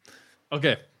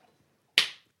 Okay.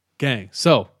 Gang.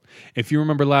 So, if you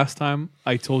remember last time,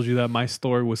 I told you that my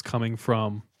story was coming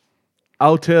from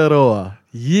Aotearoa.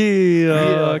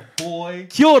 boy.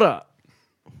 Kia ora.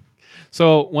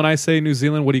 So, when I say New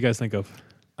Zealand, what do you guys think of?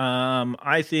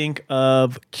 I think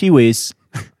of Kiwis,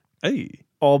 Hey.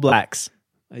 All Blacks.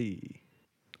 Hey.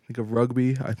 Think of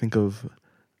rugby. I think of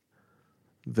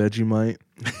Vegemite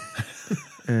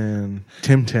and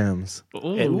Tim Tams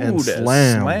Ooh. And the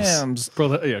slams. slams.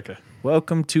 Bro, yeah, okay.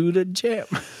 Welcome to the jam.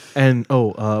 and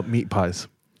meat pies.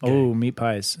 Oh, meat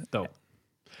pies. Dope.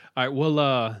 All right.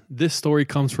 Well, this story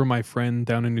comes from my friend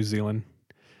down in New Zealand,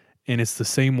 and it's the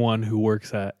same one who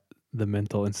works at the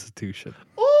mental institution.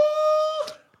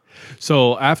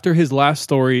 So after his last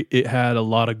story, it had a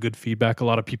lot of good feedback. A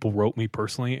lot of people wrote me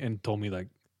personally and told me like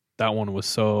that one was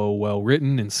so well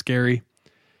written and scary.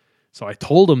 So I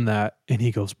told him that, and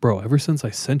he goes, bro, ever since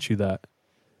I sent you that,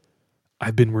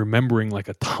 I've been remembering like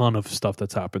a ton of stuff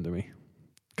that's happened to me.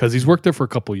 Because he's worked there for a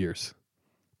couple years.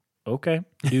 Okay.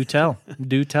 Do tell.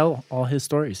 Do tell all his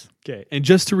stories. Okay. And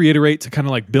just to reiterate, to kind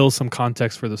of like build some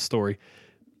context for the story,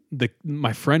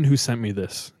 my friend who sent me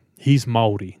this, he's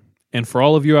Maori. And for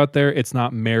all of you out there, it's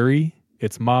not Mary,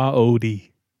 it's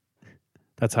Maori.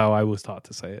 That's how I was taught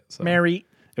to say it. So. Mary.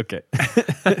 Okay.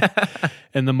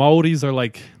 And the Maoris are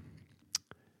like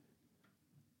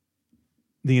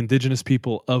the indigenous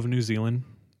people of New Zealand,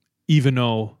 even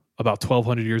though about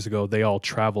 1,200 years ago, they all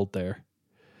traveled there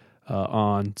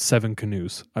on 7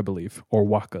 canoes, I believe, or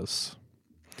wakas.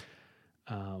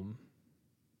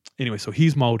 Anyway, so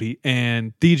he's Maori.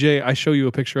 And DJ, I show you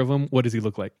a picture of him. What does he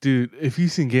look like? Dude, if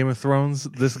you've seen Game of Thrones,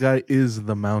 this guy is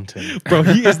the mountain. Bro,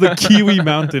 he is the Kiwi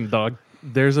mountain, dog.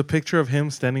 There's a picture of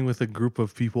him standing with a group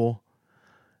of people,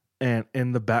 and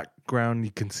in the background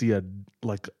you can see a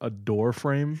door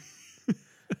frame,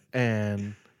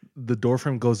 and the door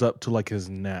frame goes up to like his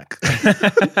neck.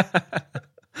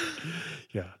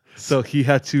 Yeah. So he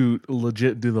had to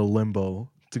legit do the limbo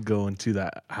to go into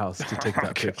that house to take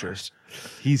that picture.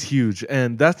 He's huge,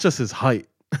 and that's just his height.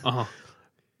 Uh-huh.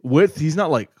 Width, he's not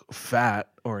like fat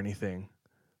or anything.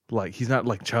 Like he's not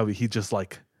like chubby. He's just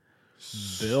like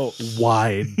Built.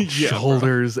 wide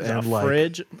shoulders A and like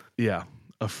fridge. yeah,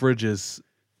 a fridge is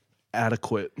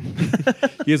adequate.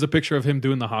 He has a picture of him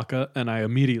doing the haka, and I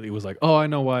immediately was like, oh, I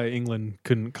know why England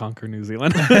couldn't conquer New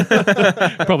Zealand.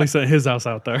 Probably sent his house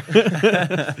out there.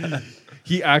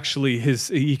 He actually,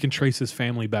 he can trace his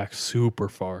family back super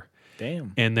far.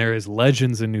 Damn. And there is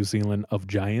legends in New Zealand of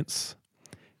giants.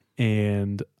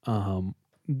 And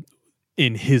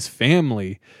in his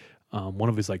family, one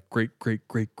of his like great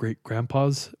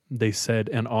grandpas, they said,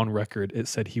 and on record, it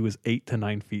said he was 8 to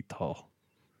 9 feet tall.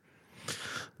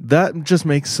 That just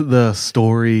makes the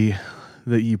story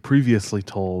that you previously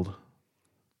told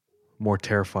more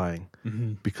terrifying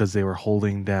because they were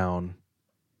holding down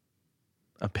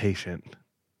a patient,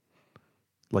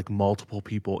 like multiple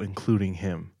people, including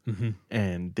him,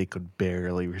 and they could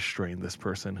barely restrain this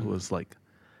person who was like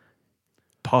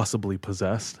possibly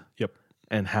possessed. Yep.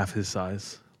 And half his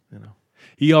size, you know.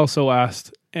 He also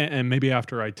asked, and maybe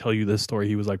after I tell you this story,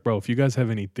 he was like, bro, if you guys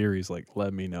have any theories, like,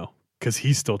 let me know. Because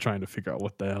he's still trying to figure out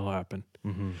what the hell happened.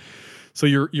 So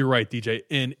you're right, DJ.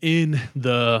 And in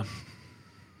the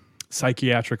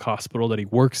psychiatric hospital that he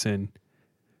works in,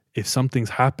 if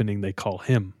something's happening, they call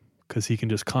him because he can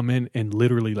just come in and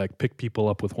literally like pick people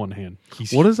up with one hand.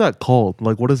 What is that called?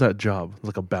 Like, what is that job?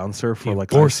 Like a bouncer for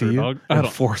like enforcer, ICU? dog. I don't-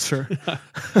 Enforcer.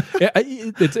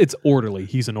 It's orderly.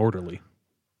 He's an orderly.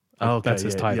 Oh, okay, That's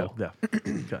his title. Yeah.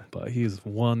 Okay. But he's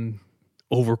one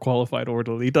overqualified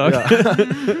orderly, dog.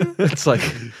 It's like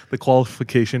the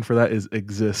qualification for that is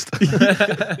exist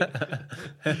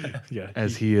Yeah.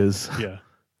 as he is. Yeah.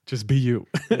 Just be you.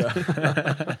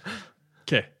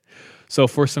 Okay. So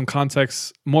for some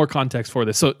context, more context for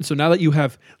this. So now that you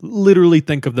have literally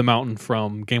think of the mountain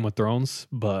from Game of Thrones,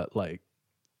 but like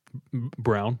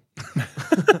brown.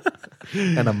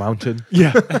 And a mountain.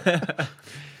 Yeah.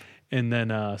 And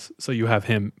then so you have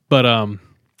him. But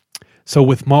so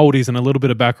with Maoris and a little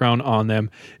bit of background on them,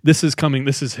 this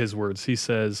is his words. He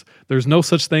says, there's no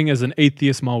such thing as an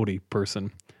atheist Maori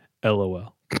person.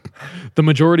 LOL. The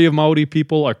majority of Maori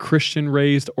people are Christian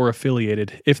raised or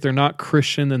affiliated. If they're not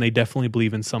Christian, then they definitely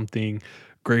believe in something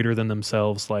greater than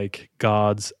themselves, like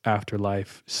gods,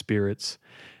 afterlife, spirits.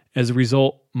 As a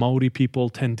result, Maori people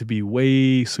tend to be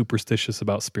way superstitious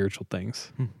about spiritual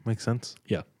things. Makes sense.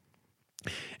 Yeah.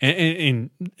 And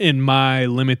in my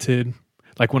limited,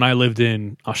 like when I lived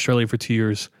in Australia for 2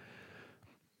 years,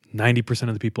 90%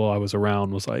 of the people I was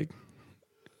around was like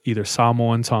either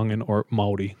Samoan, Tongan, or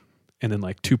Maori. And then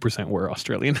like 2% were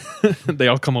Australian. They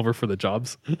all come over for the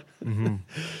jobs.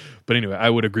 But anyway, I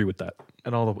would agree with that.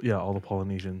 And all the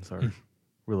Polynesians are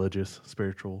religious,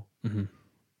 spiritual.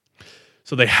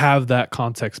 So they have that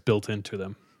context built into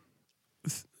them,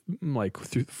 like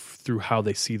through how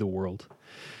they see the world.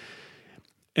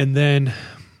 And then,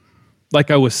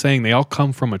 like I was saying, they all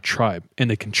come from a tribe, and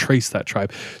they can trace that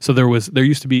tribe. So there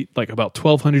used to be like about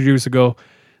 1,200 years ago,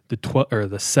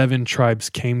 the 7 tribes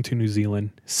came to New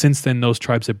Zealand. Since then, those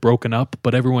tribes have broken up,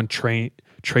 but everyone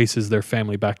traces their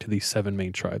family back to these 7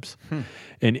 main tribes.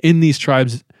 And in these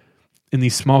tribes, in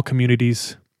these small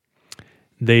communities,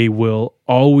 they will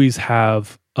always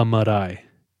have a marae.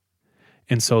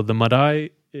 And so the marae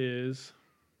is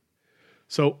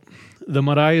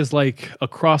like a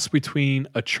cross between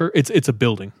a church. It's a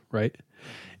building, right?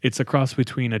 It's a cross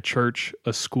between a church,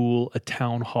 a school, a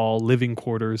town hall, living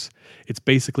quarters. It's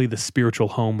basically the spiritual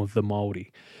home of the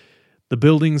Maori. The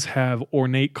buildings have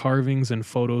ornate carvings and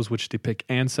photos which depict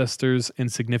ancestors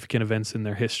and significant events in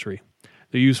their history.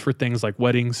 They're used for things like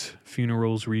weddings,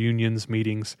 funerals, reunions,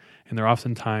 meetings, and they're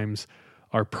oftentimes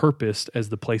are purposed as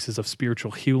the places of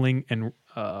spiritual healing and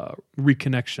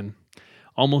reconnection.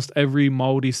 Almost every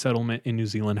Maori settlement in New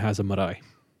Zealand has a marae.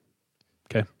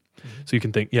 Okay? So you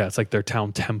can think, yeah, it's like their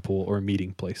town temple or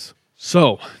meeting place.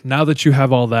 So now that you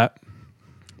have all that,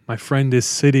 my friend is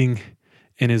sitting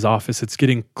in his office. It's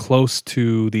getting close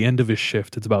to the end of his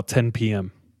shift. It's about 10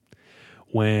 p.m.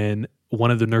 when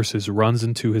one of the nurses runs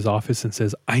into his office and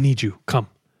says, I need you, come.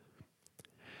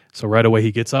 So right away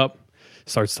he gets up,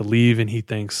 starts to leave, and he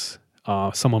thinks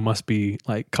someone must be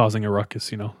like causing a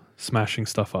ruckus, smashing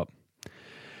stuff up.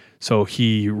 So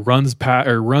he runs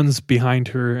behind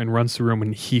her and runs the room,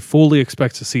 and he fully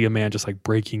expects to see a man just like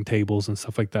breaking tables and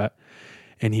stuff like that.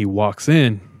 And he walks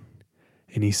in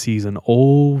and he sees an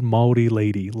old Maori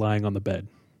lady lying on the bed,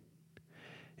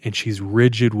 and she's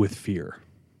rigid with fear.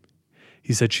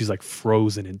 He said she's like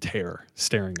frozen in terror,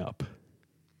 staring up.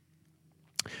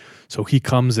 So he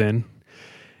comes in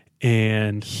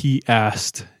and he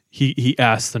asked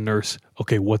the nurse,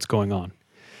 okay, what's going on?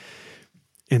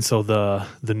 And so the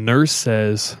nurse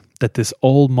says that this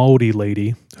old Maori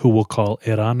lady, who we'll call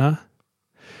Irana,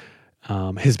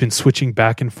 has been switching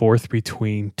back and forth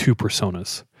between two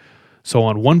personas. So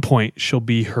on one point, she'll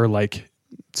be her like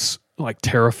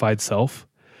terrified self,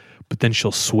 but then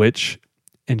she'll switch,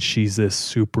 and she's this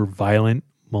super violent,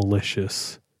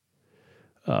 malicious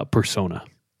persona.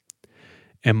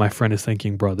 And my friend is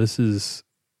thinking, bro, this is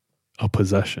a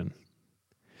possession.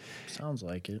 Sounds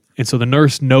like it. And so the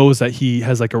nurse knows that he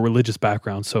has like a religious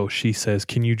background. So she says,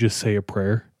 can you just say a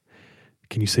prayer?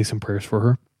 Can you say some prayers for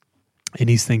her? And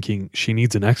he's thinking she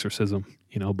needs an exorcism,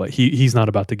 but he's not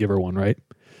about to give her one, right?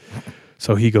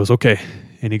 So he goes, okay.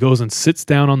 And he goes and sits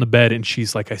down on the bed, and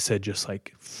she's, like I said, just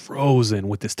like frozen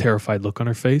with this terrified look on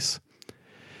her face.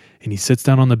 And he sits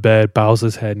down on the bed, bows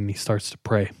his head, and he starts to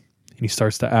pray. And he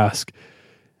starts to ask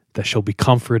that she'll be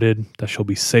comforted, that she'll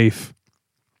be safe.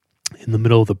 In the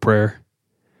middle of the prayer,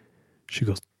 she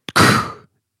goes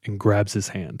and grabs his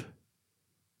hand.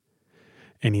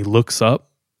 And he looks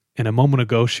up, and a moment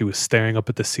ago she was staring up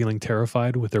at the ceiling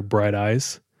terrified with her bright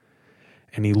eyes.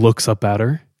 And he looks up at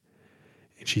her,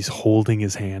 and she's holding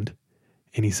his hand.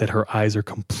 And he said her eyes are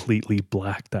completely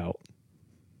blacked out.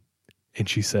 And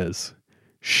she says,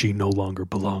 she no longer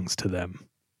belongs to them.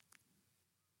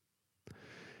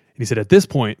 And he said at this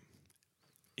point,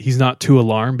 he's not too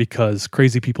alarmed because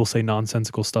crazy people say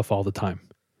nonsensical stuff all the time.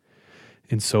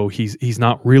 And so he's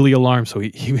not really alarmed. So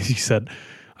he said,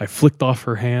 I flicked off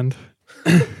her hand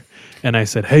and I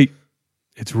said, hey,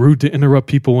 it's rude to interrupt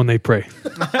people when they pray.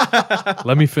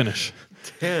 Let me finish.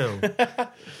 Damn.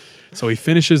 So he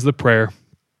finishes the prayer.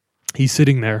 He's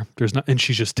sitting there. And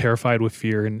she's just terrified with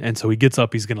fear. And so he gets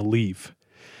up, he's going to leave.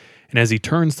 And as he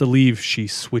turns to leave, she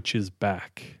switches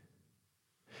back.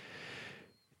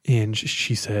 And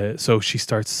she said, so she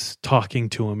starts talking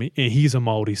to him, and he's a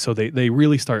Maori. So they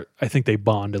really start, I think they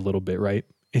bond a little bit, right?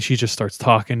 And she just starts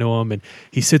talking to him, and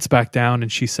he sits back down,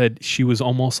 and she said she was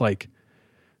almost like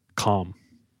calm.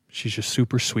 She's just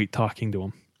super sweet talking to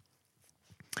him.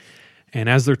 And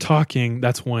as they're talking,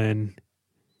 that's when,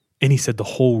 and he said the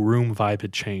whole room vibe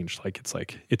had changed.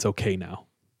 It's okay now.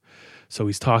 So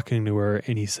he's talking to her,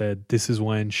 and he said, this is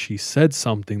when she said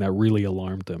something that really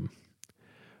alarmed him.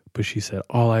 But she said,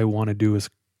 all I want to do is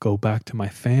go back to my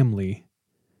family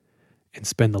and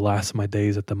spend the last of my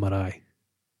days at the marae.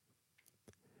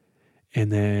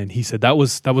 And then he said that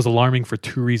was alarming for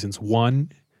two reasons.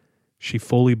 One, she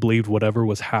fully believed whatever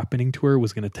was happening to her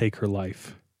was going to take her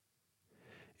life.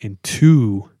 And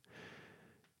two,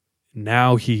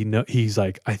 now he's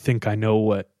like, I think I know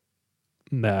what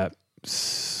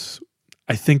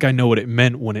it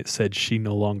meant when it said she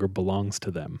no longer belongs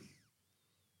to them.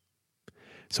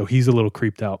 So he's a little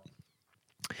creeped out.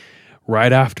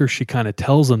 Right after she kind of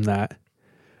tells him that,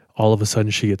 all of a sudden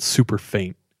she gets super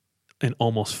faint and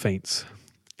almost faints.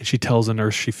 And she tells the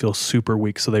nurse she feels super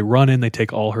weak. So they run in, they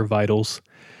take all her vitals,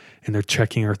 and they're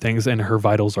checking her things, and her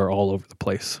vitals are all over the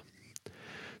place.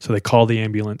 So they call the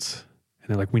ambulance, and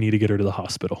they're like, we need to get her to the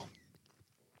hospital.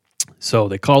 So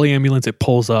they call the ambulance, it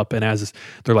pulls up, and as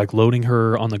they're like loading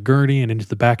her on the gurney and into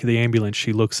the back of the ambulance,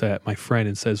 she looks at my friend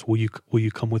and says, will you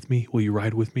come with me? Will you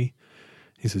ride with me?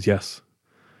 He says, yes.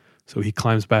 So he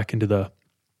climbs back into the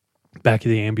back of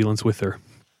the ambulance with her.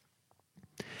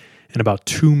 And about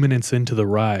 2 minutes into the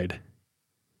ride,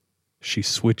 she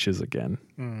switches again.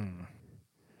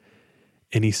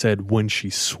 And he said when she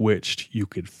switched, you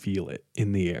could feel it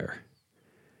in the air.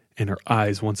 And her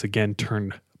eyes once again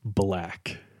turned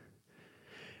black.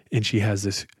 And she has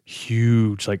this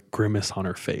huge like grimace on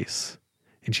her face.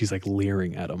 And she's like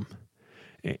leering at him.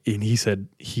 And he said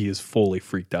he is fully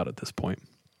freaked out at this point.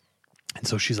 And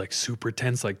so she's like super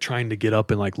tense, like trying to get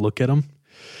up and like look at him.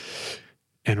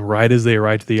 And right as they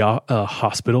arrive to the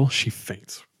hospital, she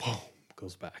faints. Boom,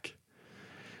 goes back.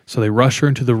 So they rush her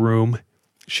into the room.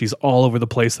 She's all over the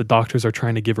place. The doctors are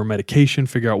trying to give her medication,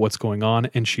 figure out what's going on.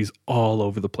 And she's all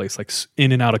over the place, like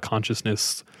in and out of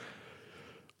consciousness.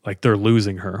 Like they're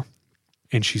losing her.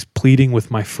 And she's pleading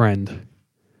with my friend,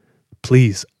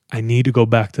 please, I need to go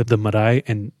back to the Marae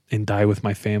and die with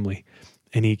my family.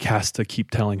 And he has to keep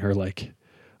telling her, like,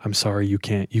 I'm sorry, you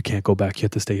can't go back. You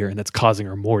have to stay here. And that's causing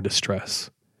her more distress.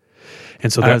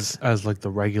 And so that's as like the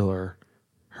regular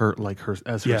her, like her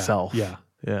as herself. Yeah.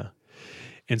 Yeah.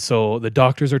 And so the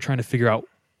doctors are trying to figure out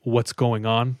what's going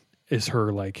on. Is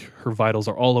her vitals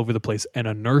are all over the place. And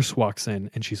a nurse walks in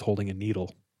and she's holding a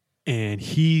needle. And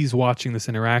he's watching this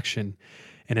interaction.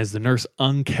 And as the nurse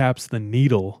uncaps the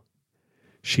needle,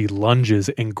 she lunges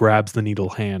and grabs the needle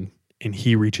hand. And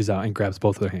he reaches out and grabs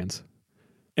both of their hands.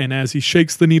 And as he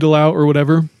shakes the needle out or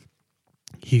whatever,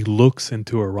 he looks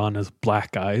into Arana's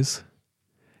black eyes.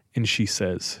 And she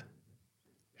says,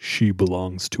 she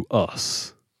belongs to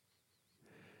us.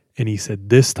 And he said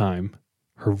this time,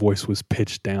 her voice was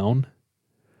pitched down.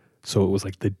 So it was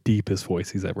like the deepest voice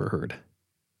he's ever heard.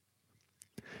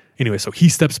 Anyway, so he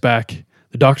steps back.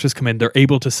 The doctors come in. They're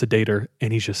able to sedate her.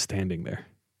 And he's just standing there.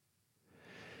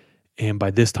 And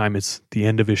by this time, it's the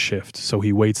end of his shift. So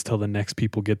he waits till the next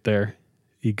people get there.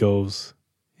 He goes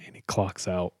and he clocks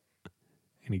out.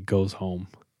 And he goes home.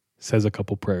 Says a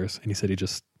couple prayers. And he said he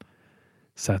just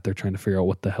sat there trying to figure out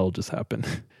what the hell just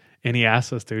happened. And he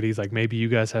asked us, dude, he's like, maybe you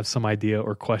guys have some idea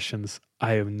or questions.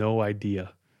 I have no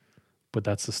idea. But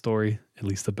that's the story, at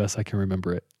least the best I can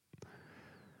remember it.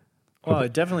 Well,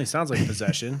 it definitely sounds like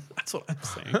possession. That's what I'm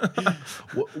saying.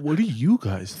 What do you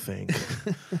guys think?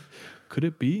 Could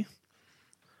it be?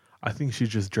 I think she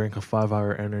just drank a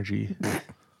 5-hour energy.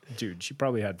 Dude, she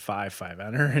probably had five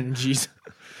on her energies.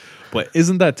 But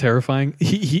isn't that terrifying?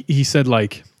 He said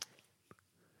like,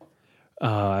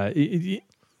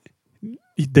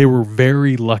 they were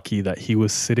very lucky that he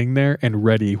was sitting there and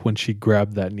ready when she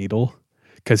grabbed that needle,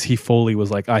 because he fully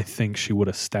was like, I think she would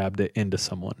have stabbed it into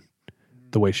someone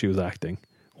the way she was acting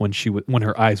when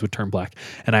her eyes would turn black.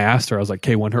 And I asked her, I was like,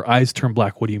 okay, when her eyes turn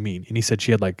black, what do you mean? And he said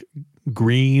she had like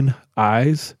green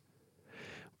eyes,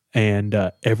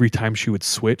 and every time she would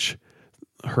switch,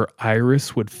 her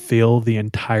iris would fill the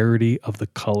entirety of the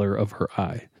color of her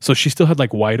eye. So she still had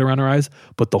like white around her eyes,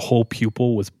 but the whole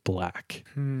pupil was black.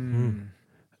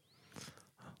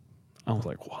 I was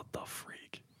like, what the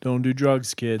freak? Don't do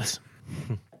drugs, kids.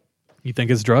 You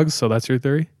think it's drugs? So that's your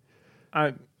theory?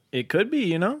 It could be,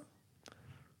 you know?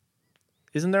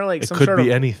 Isn't there like It some could sort be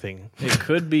of... anything. It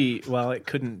could be... Well, it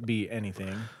couldn't be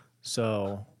anything.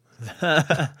 So...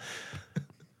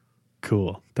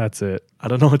 Cool. That's it. I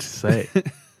don't know what to say. I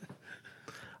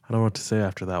don't know what to say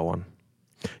after that one.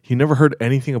 You never heard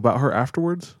anything about her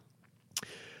afterwards?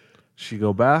 She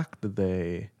go back? Did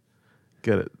they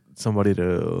get somebody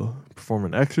to perform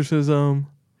an exorcism?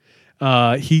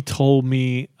 He told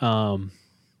me,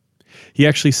 he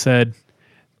actually said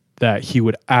that he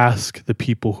would ask the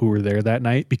people who were there that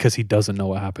night because he doesn't know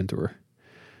what happened to her.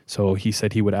 So he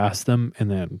said he would ask them and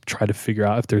then try to figure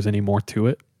out if there's any more to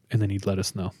it, and then he'd let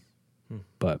us know.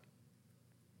 But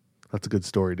that's a good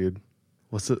story, dude.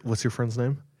 What's your friend's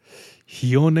name?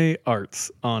 Hione Arts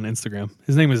on Instagram.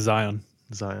 His name is Zion.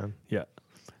 Zion. Yeah.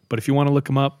 But if you want to look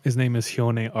him up, his name is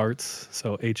Hione Arts.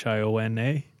 So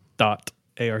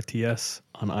HIONA.ARTS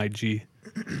on IG.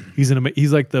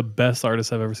 He's like the best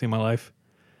artist I've ever seen in my life.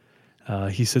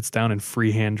 He sits down and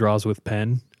freehand draws with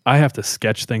pen. I have to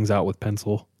sketch things out with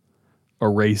pencil,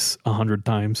 erase 100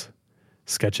 times,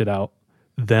 sketch it out.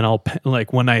 Then I'll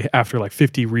after like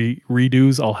 50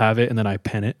 redos, I'll have it, and then I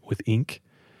pen it with ink.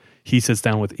 He sits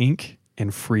down with ink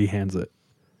and freehands it.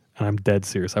 And I'm dead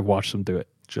serious. I've watched him do it.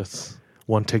 Just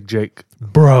one take Jake.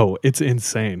 Bro, it's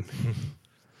insane.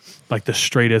 Like the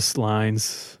straightest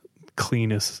lines,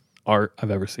 cleanest art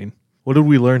I've ever seen. What did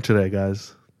we learn today,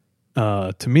 guys?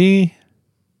 To me,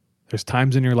 there's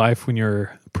times in your life when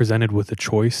you're presented with a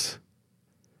choice,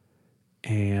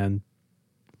 and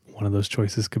one of those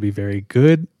choices could be very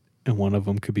good, and one of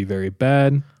them could be very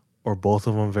bad. Or both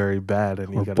of them very bad,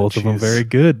 and you got both of them very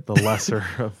good. The lesser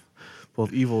of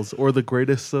both evils, or the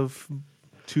greatest of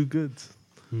two goods.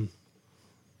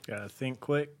 Gotta think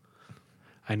quick.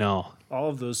 I know. All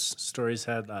of those stories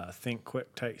had a think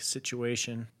quick type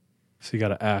situation. So you got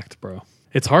to act, bro.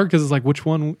 It's hard because it's like, which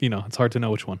one, it's hard to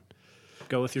know which one.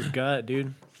 Go with your gut,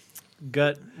 dude.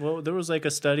 Gut. Well, there was like a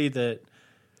study that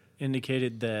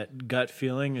indicated that gut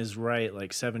feeling is right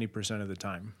like 70% of the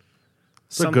time.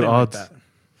 It's a good odds. Like that.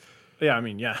 Yeah, I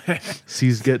mean, yeah.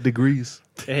 C's get degrees.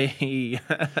 Hey.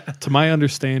 To my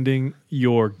understanding,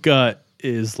 your gut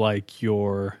is like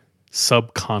your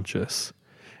subconscious.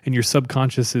 And your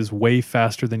subconscious is way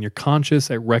faster than your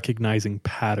conscious at recognizing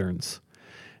patterns.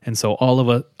 And so all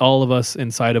of us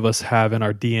inside of us have in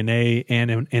our DNA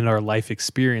and in our life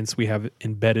experience, we have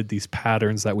embedded these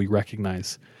patterns that we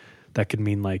recognize. That could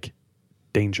mean like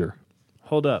danger.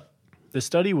 Hold up. The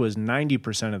study was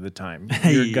 90% of the time.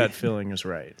 Your gut feeling is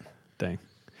right. Dang.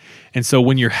 And so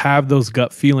when you have those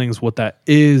gut feelings, what that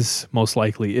is most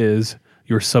likely is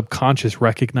your subconscious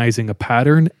recognizing a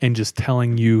pattern and just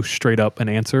telling you straight up an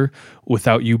answer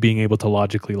without you being able to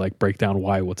logically like break down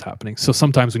why what's happening. So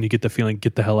sometimes when you get the feeling,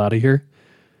 get the hell out of here.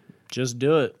 Just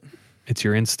do it. It's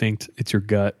your instinct. It's your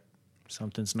gut.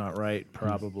 Something's not right,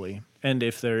 probably. And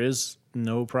if there is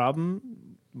no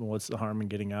problem, what's the harm in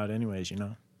getting out anyways,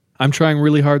 I'm trying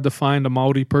really hard to find a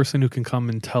Maori person who can come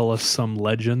and tell us some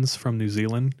legends from New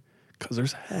Zealand because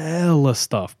there's hella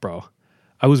stuff, bro.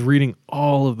 I was reading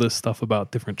all of this stuff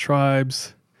about different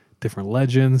tribes, different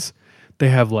legends. They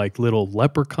have like little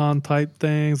leprechaun type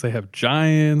things. They have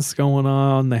giants going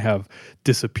on. They have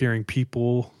disappearing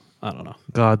people. I don't know.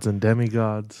 Gods and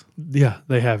demigods. Yeah,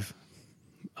 they have,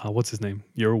 what's his name?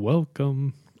 You're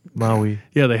welcome. Maui.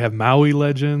 Yeah, they have Maui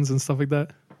legends and stuff like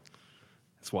that.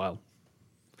 It's wild.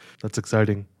 That's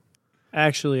exciting.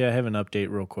 Actually, I have an update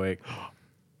real quick.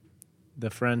 The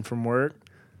friend from work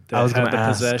that I was had gonna the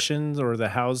ask. possessions or the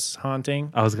house haunting,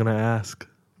 I was going to ask.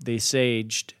 they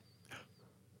saged.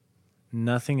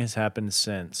 Nothing has happened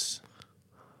since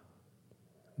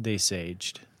they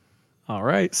saged. All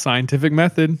right, scientific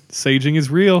method. Saging is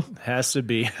real. Has to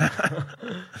be.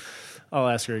 I'll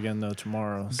ask her again, though,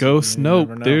 tomorrow. Ghost you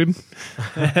never nope, know. dude.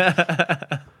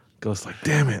 Ghost like,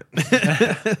 damn it.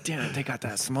 Damn it, they got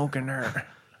that smoke in her.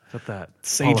 Got that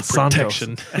Sage Palo Santos.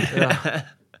 protection. Yeah.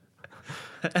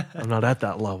 I'm not at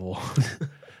that level.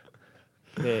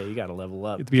 Yeah, you got to level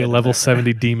up. It'd be a level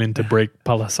 70 demon to break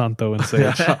Palo Santo and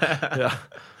Sage. Yeah.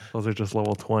 Those are just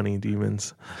level 20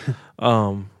 demons.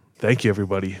 Thank you,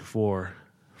 everybody, for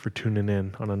tuning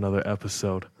in on another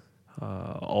episode.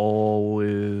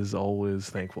 Always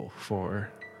thankful for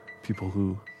people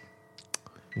who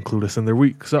include us in their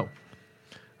week. So,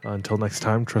 until next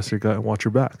time, trust your gut and watch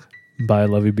your back. Bye,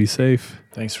 love you, be safe.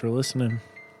 Thanks for listening.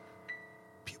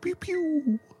 Pew, pew,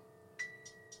 pew.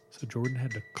 So Jordan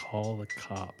had to call the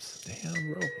cops.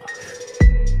 Damn, bro.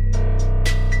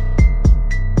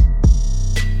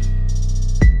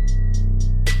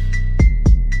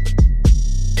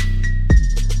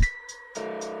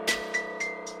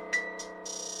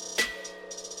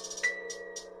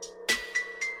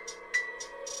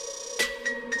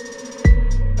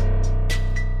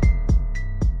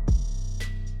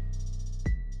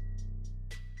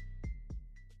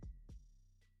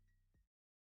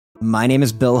 My name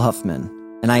is Bill Huffman,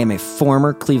 and I am a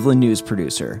former Cleveland news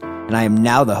producer, and I am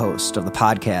now the host of the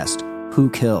podcast, Who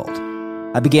Killed?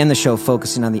 I began the show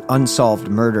focusing on the unsolved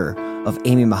murder of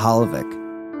Amy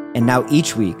Mihaljevic, and now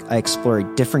each week I explore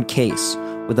a different case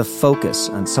with a focus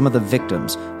on some of the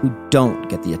victims who don't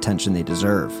get the attention they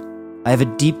deserve. I have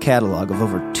a deep catalog of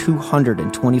over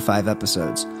 225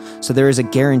 episodes, so there is a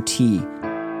guarantee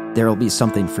there will be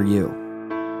something for you.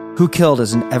 Who Killed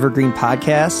is an evergreen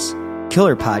podcast,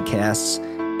 Killer Podcasts,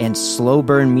 and Slow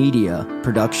Burn Media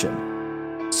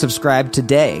production. Subscribe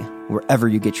today wherever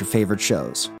you get your favorite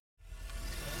shows.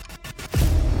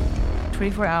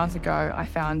 24 hours ago, I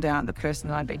found out the person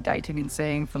that I'd been dating and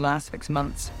seeing for the last 6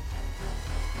 months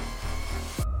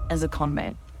is a con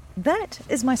man. That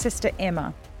is my sister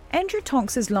Emma. Andrew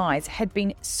Tonks's lies had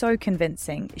been so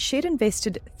convincing, she'd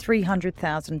invested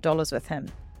 $300,000 with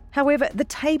him. However, the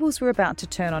tables were about to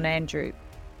turn on Andrew.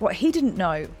 What he didn't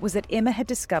know was that Emma had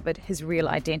discovered his real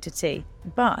identity.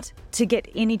 But to get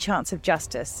any chance of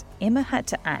justice, Emma had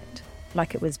to act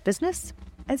like it was business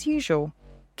as usual.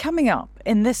 Coming up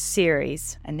in this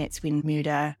series, And that's when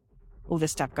murder, all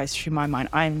this stuff goes through my mind.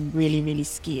 I'm really, really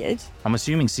scared. I'm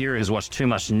assuming Sarah has watched too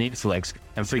much Netflix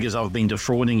and figures I've been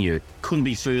defrauding you. Couldn't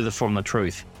be further from the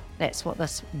truth. That's what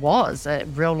this was, a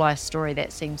real-life story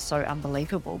that seems so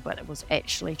unbelievable, but it was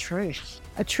actually true.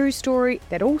 a true story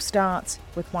that all starts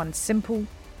with one simple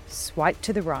swipe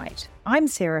to the right. I'm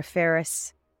Sarah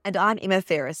Ferris. And I'm Emma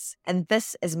Ferris, and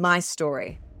this is my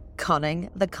story, Conning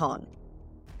the Con.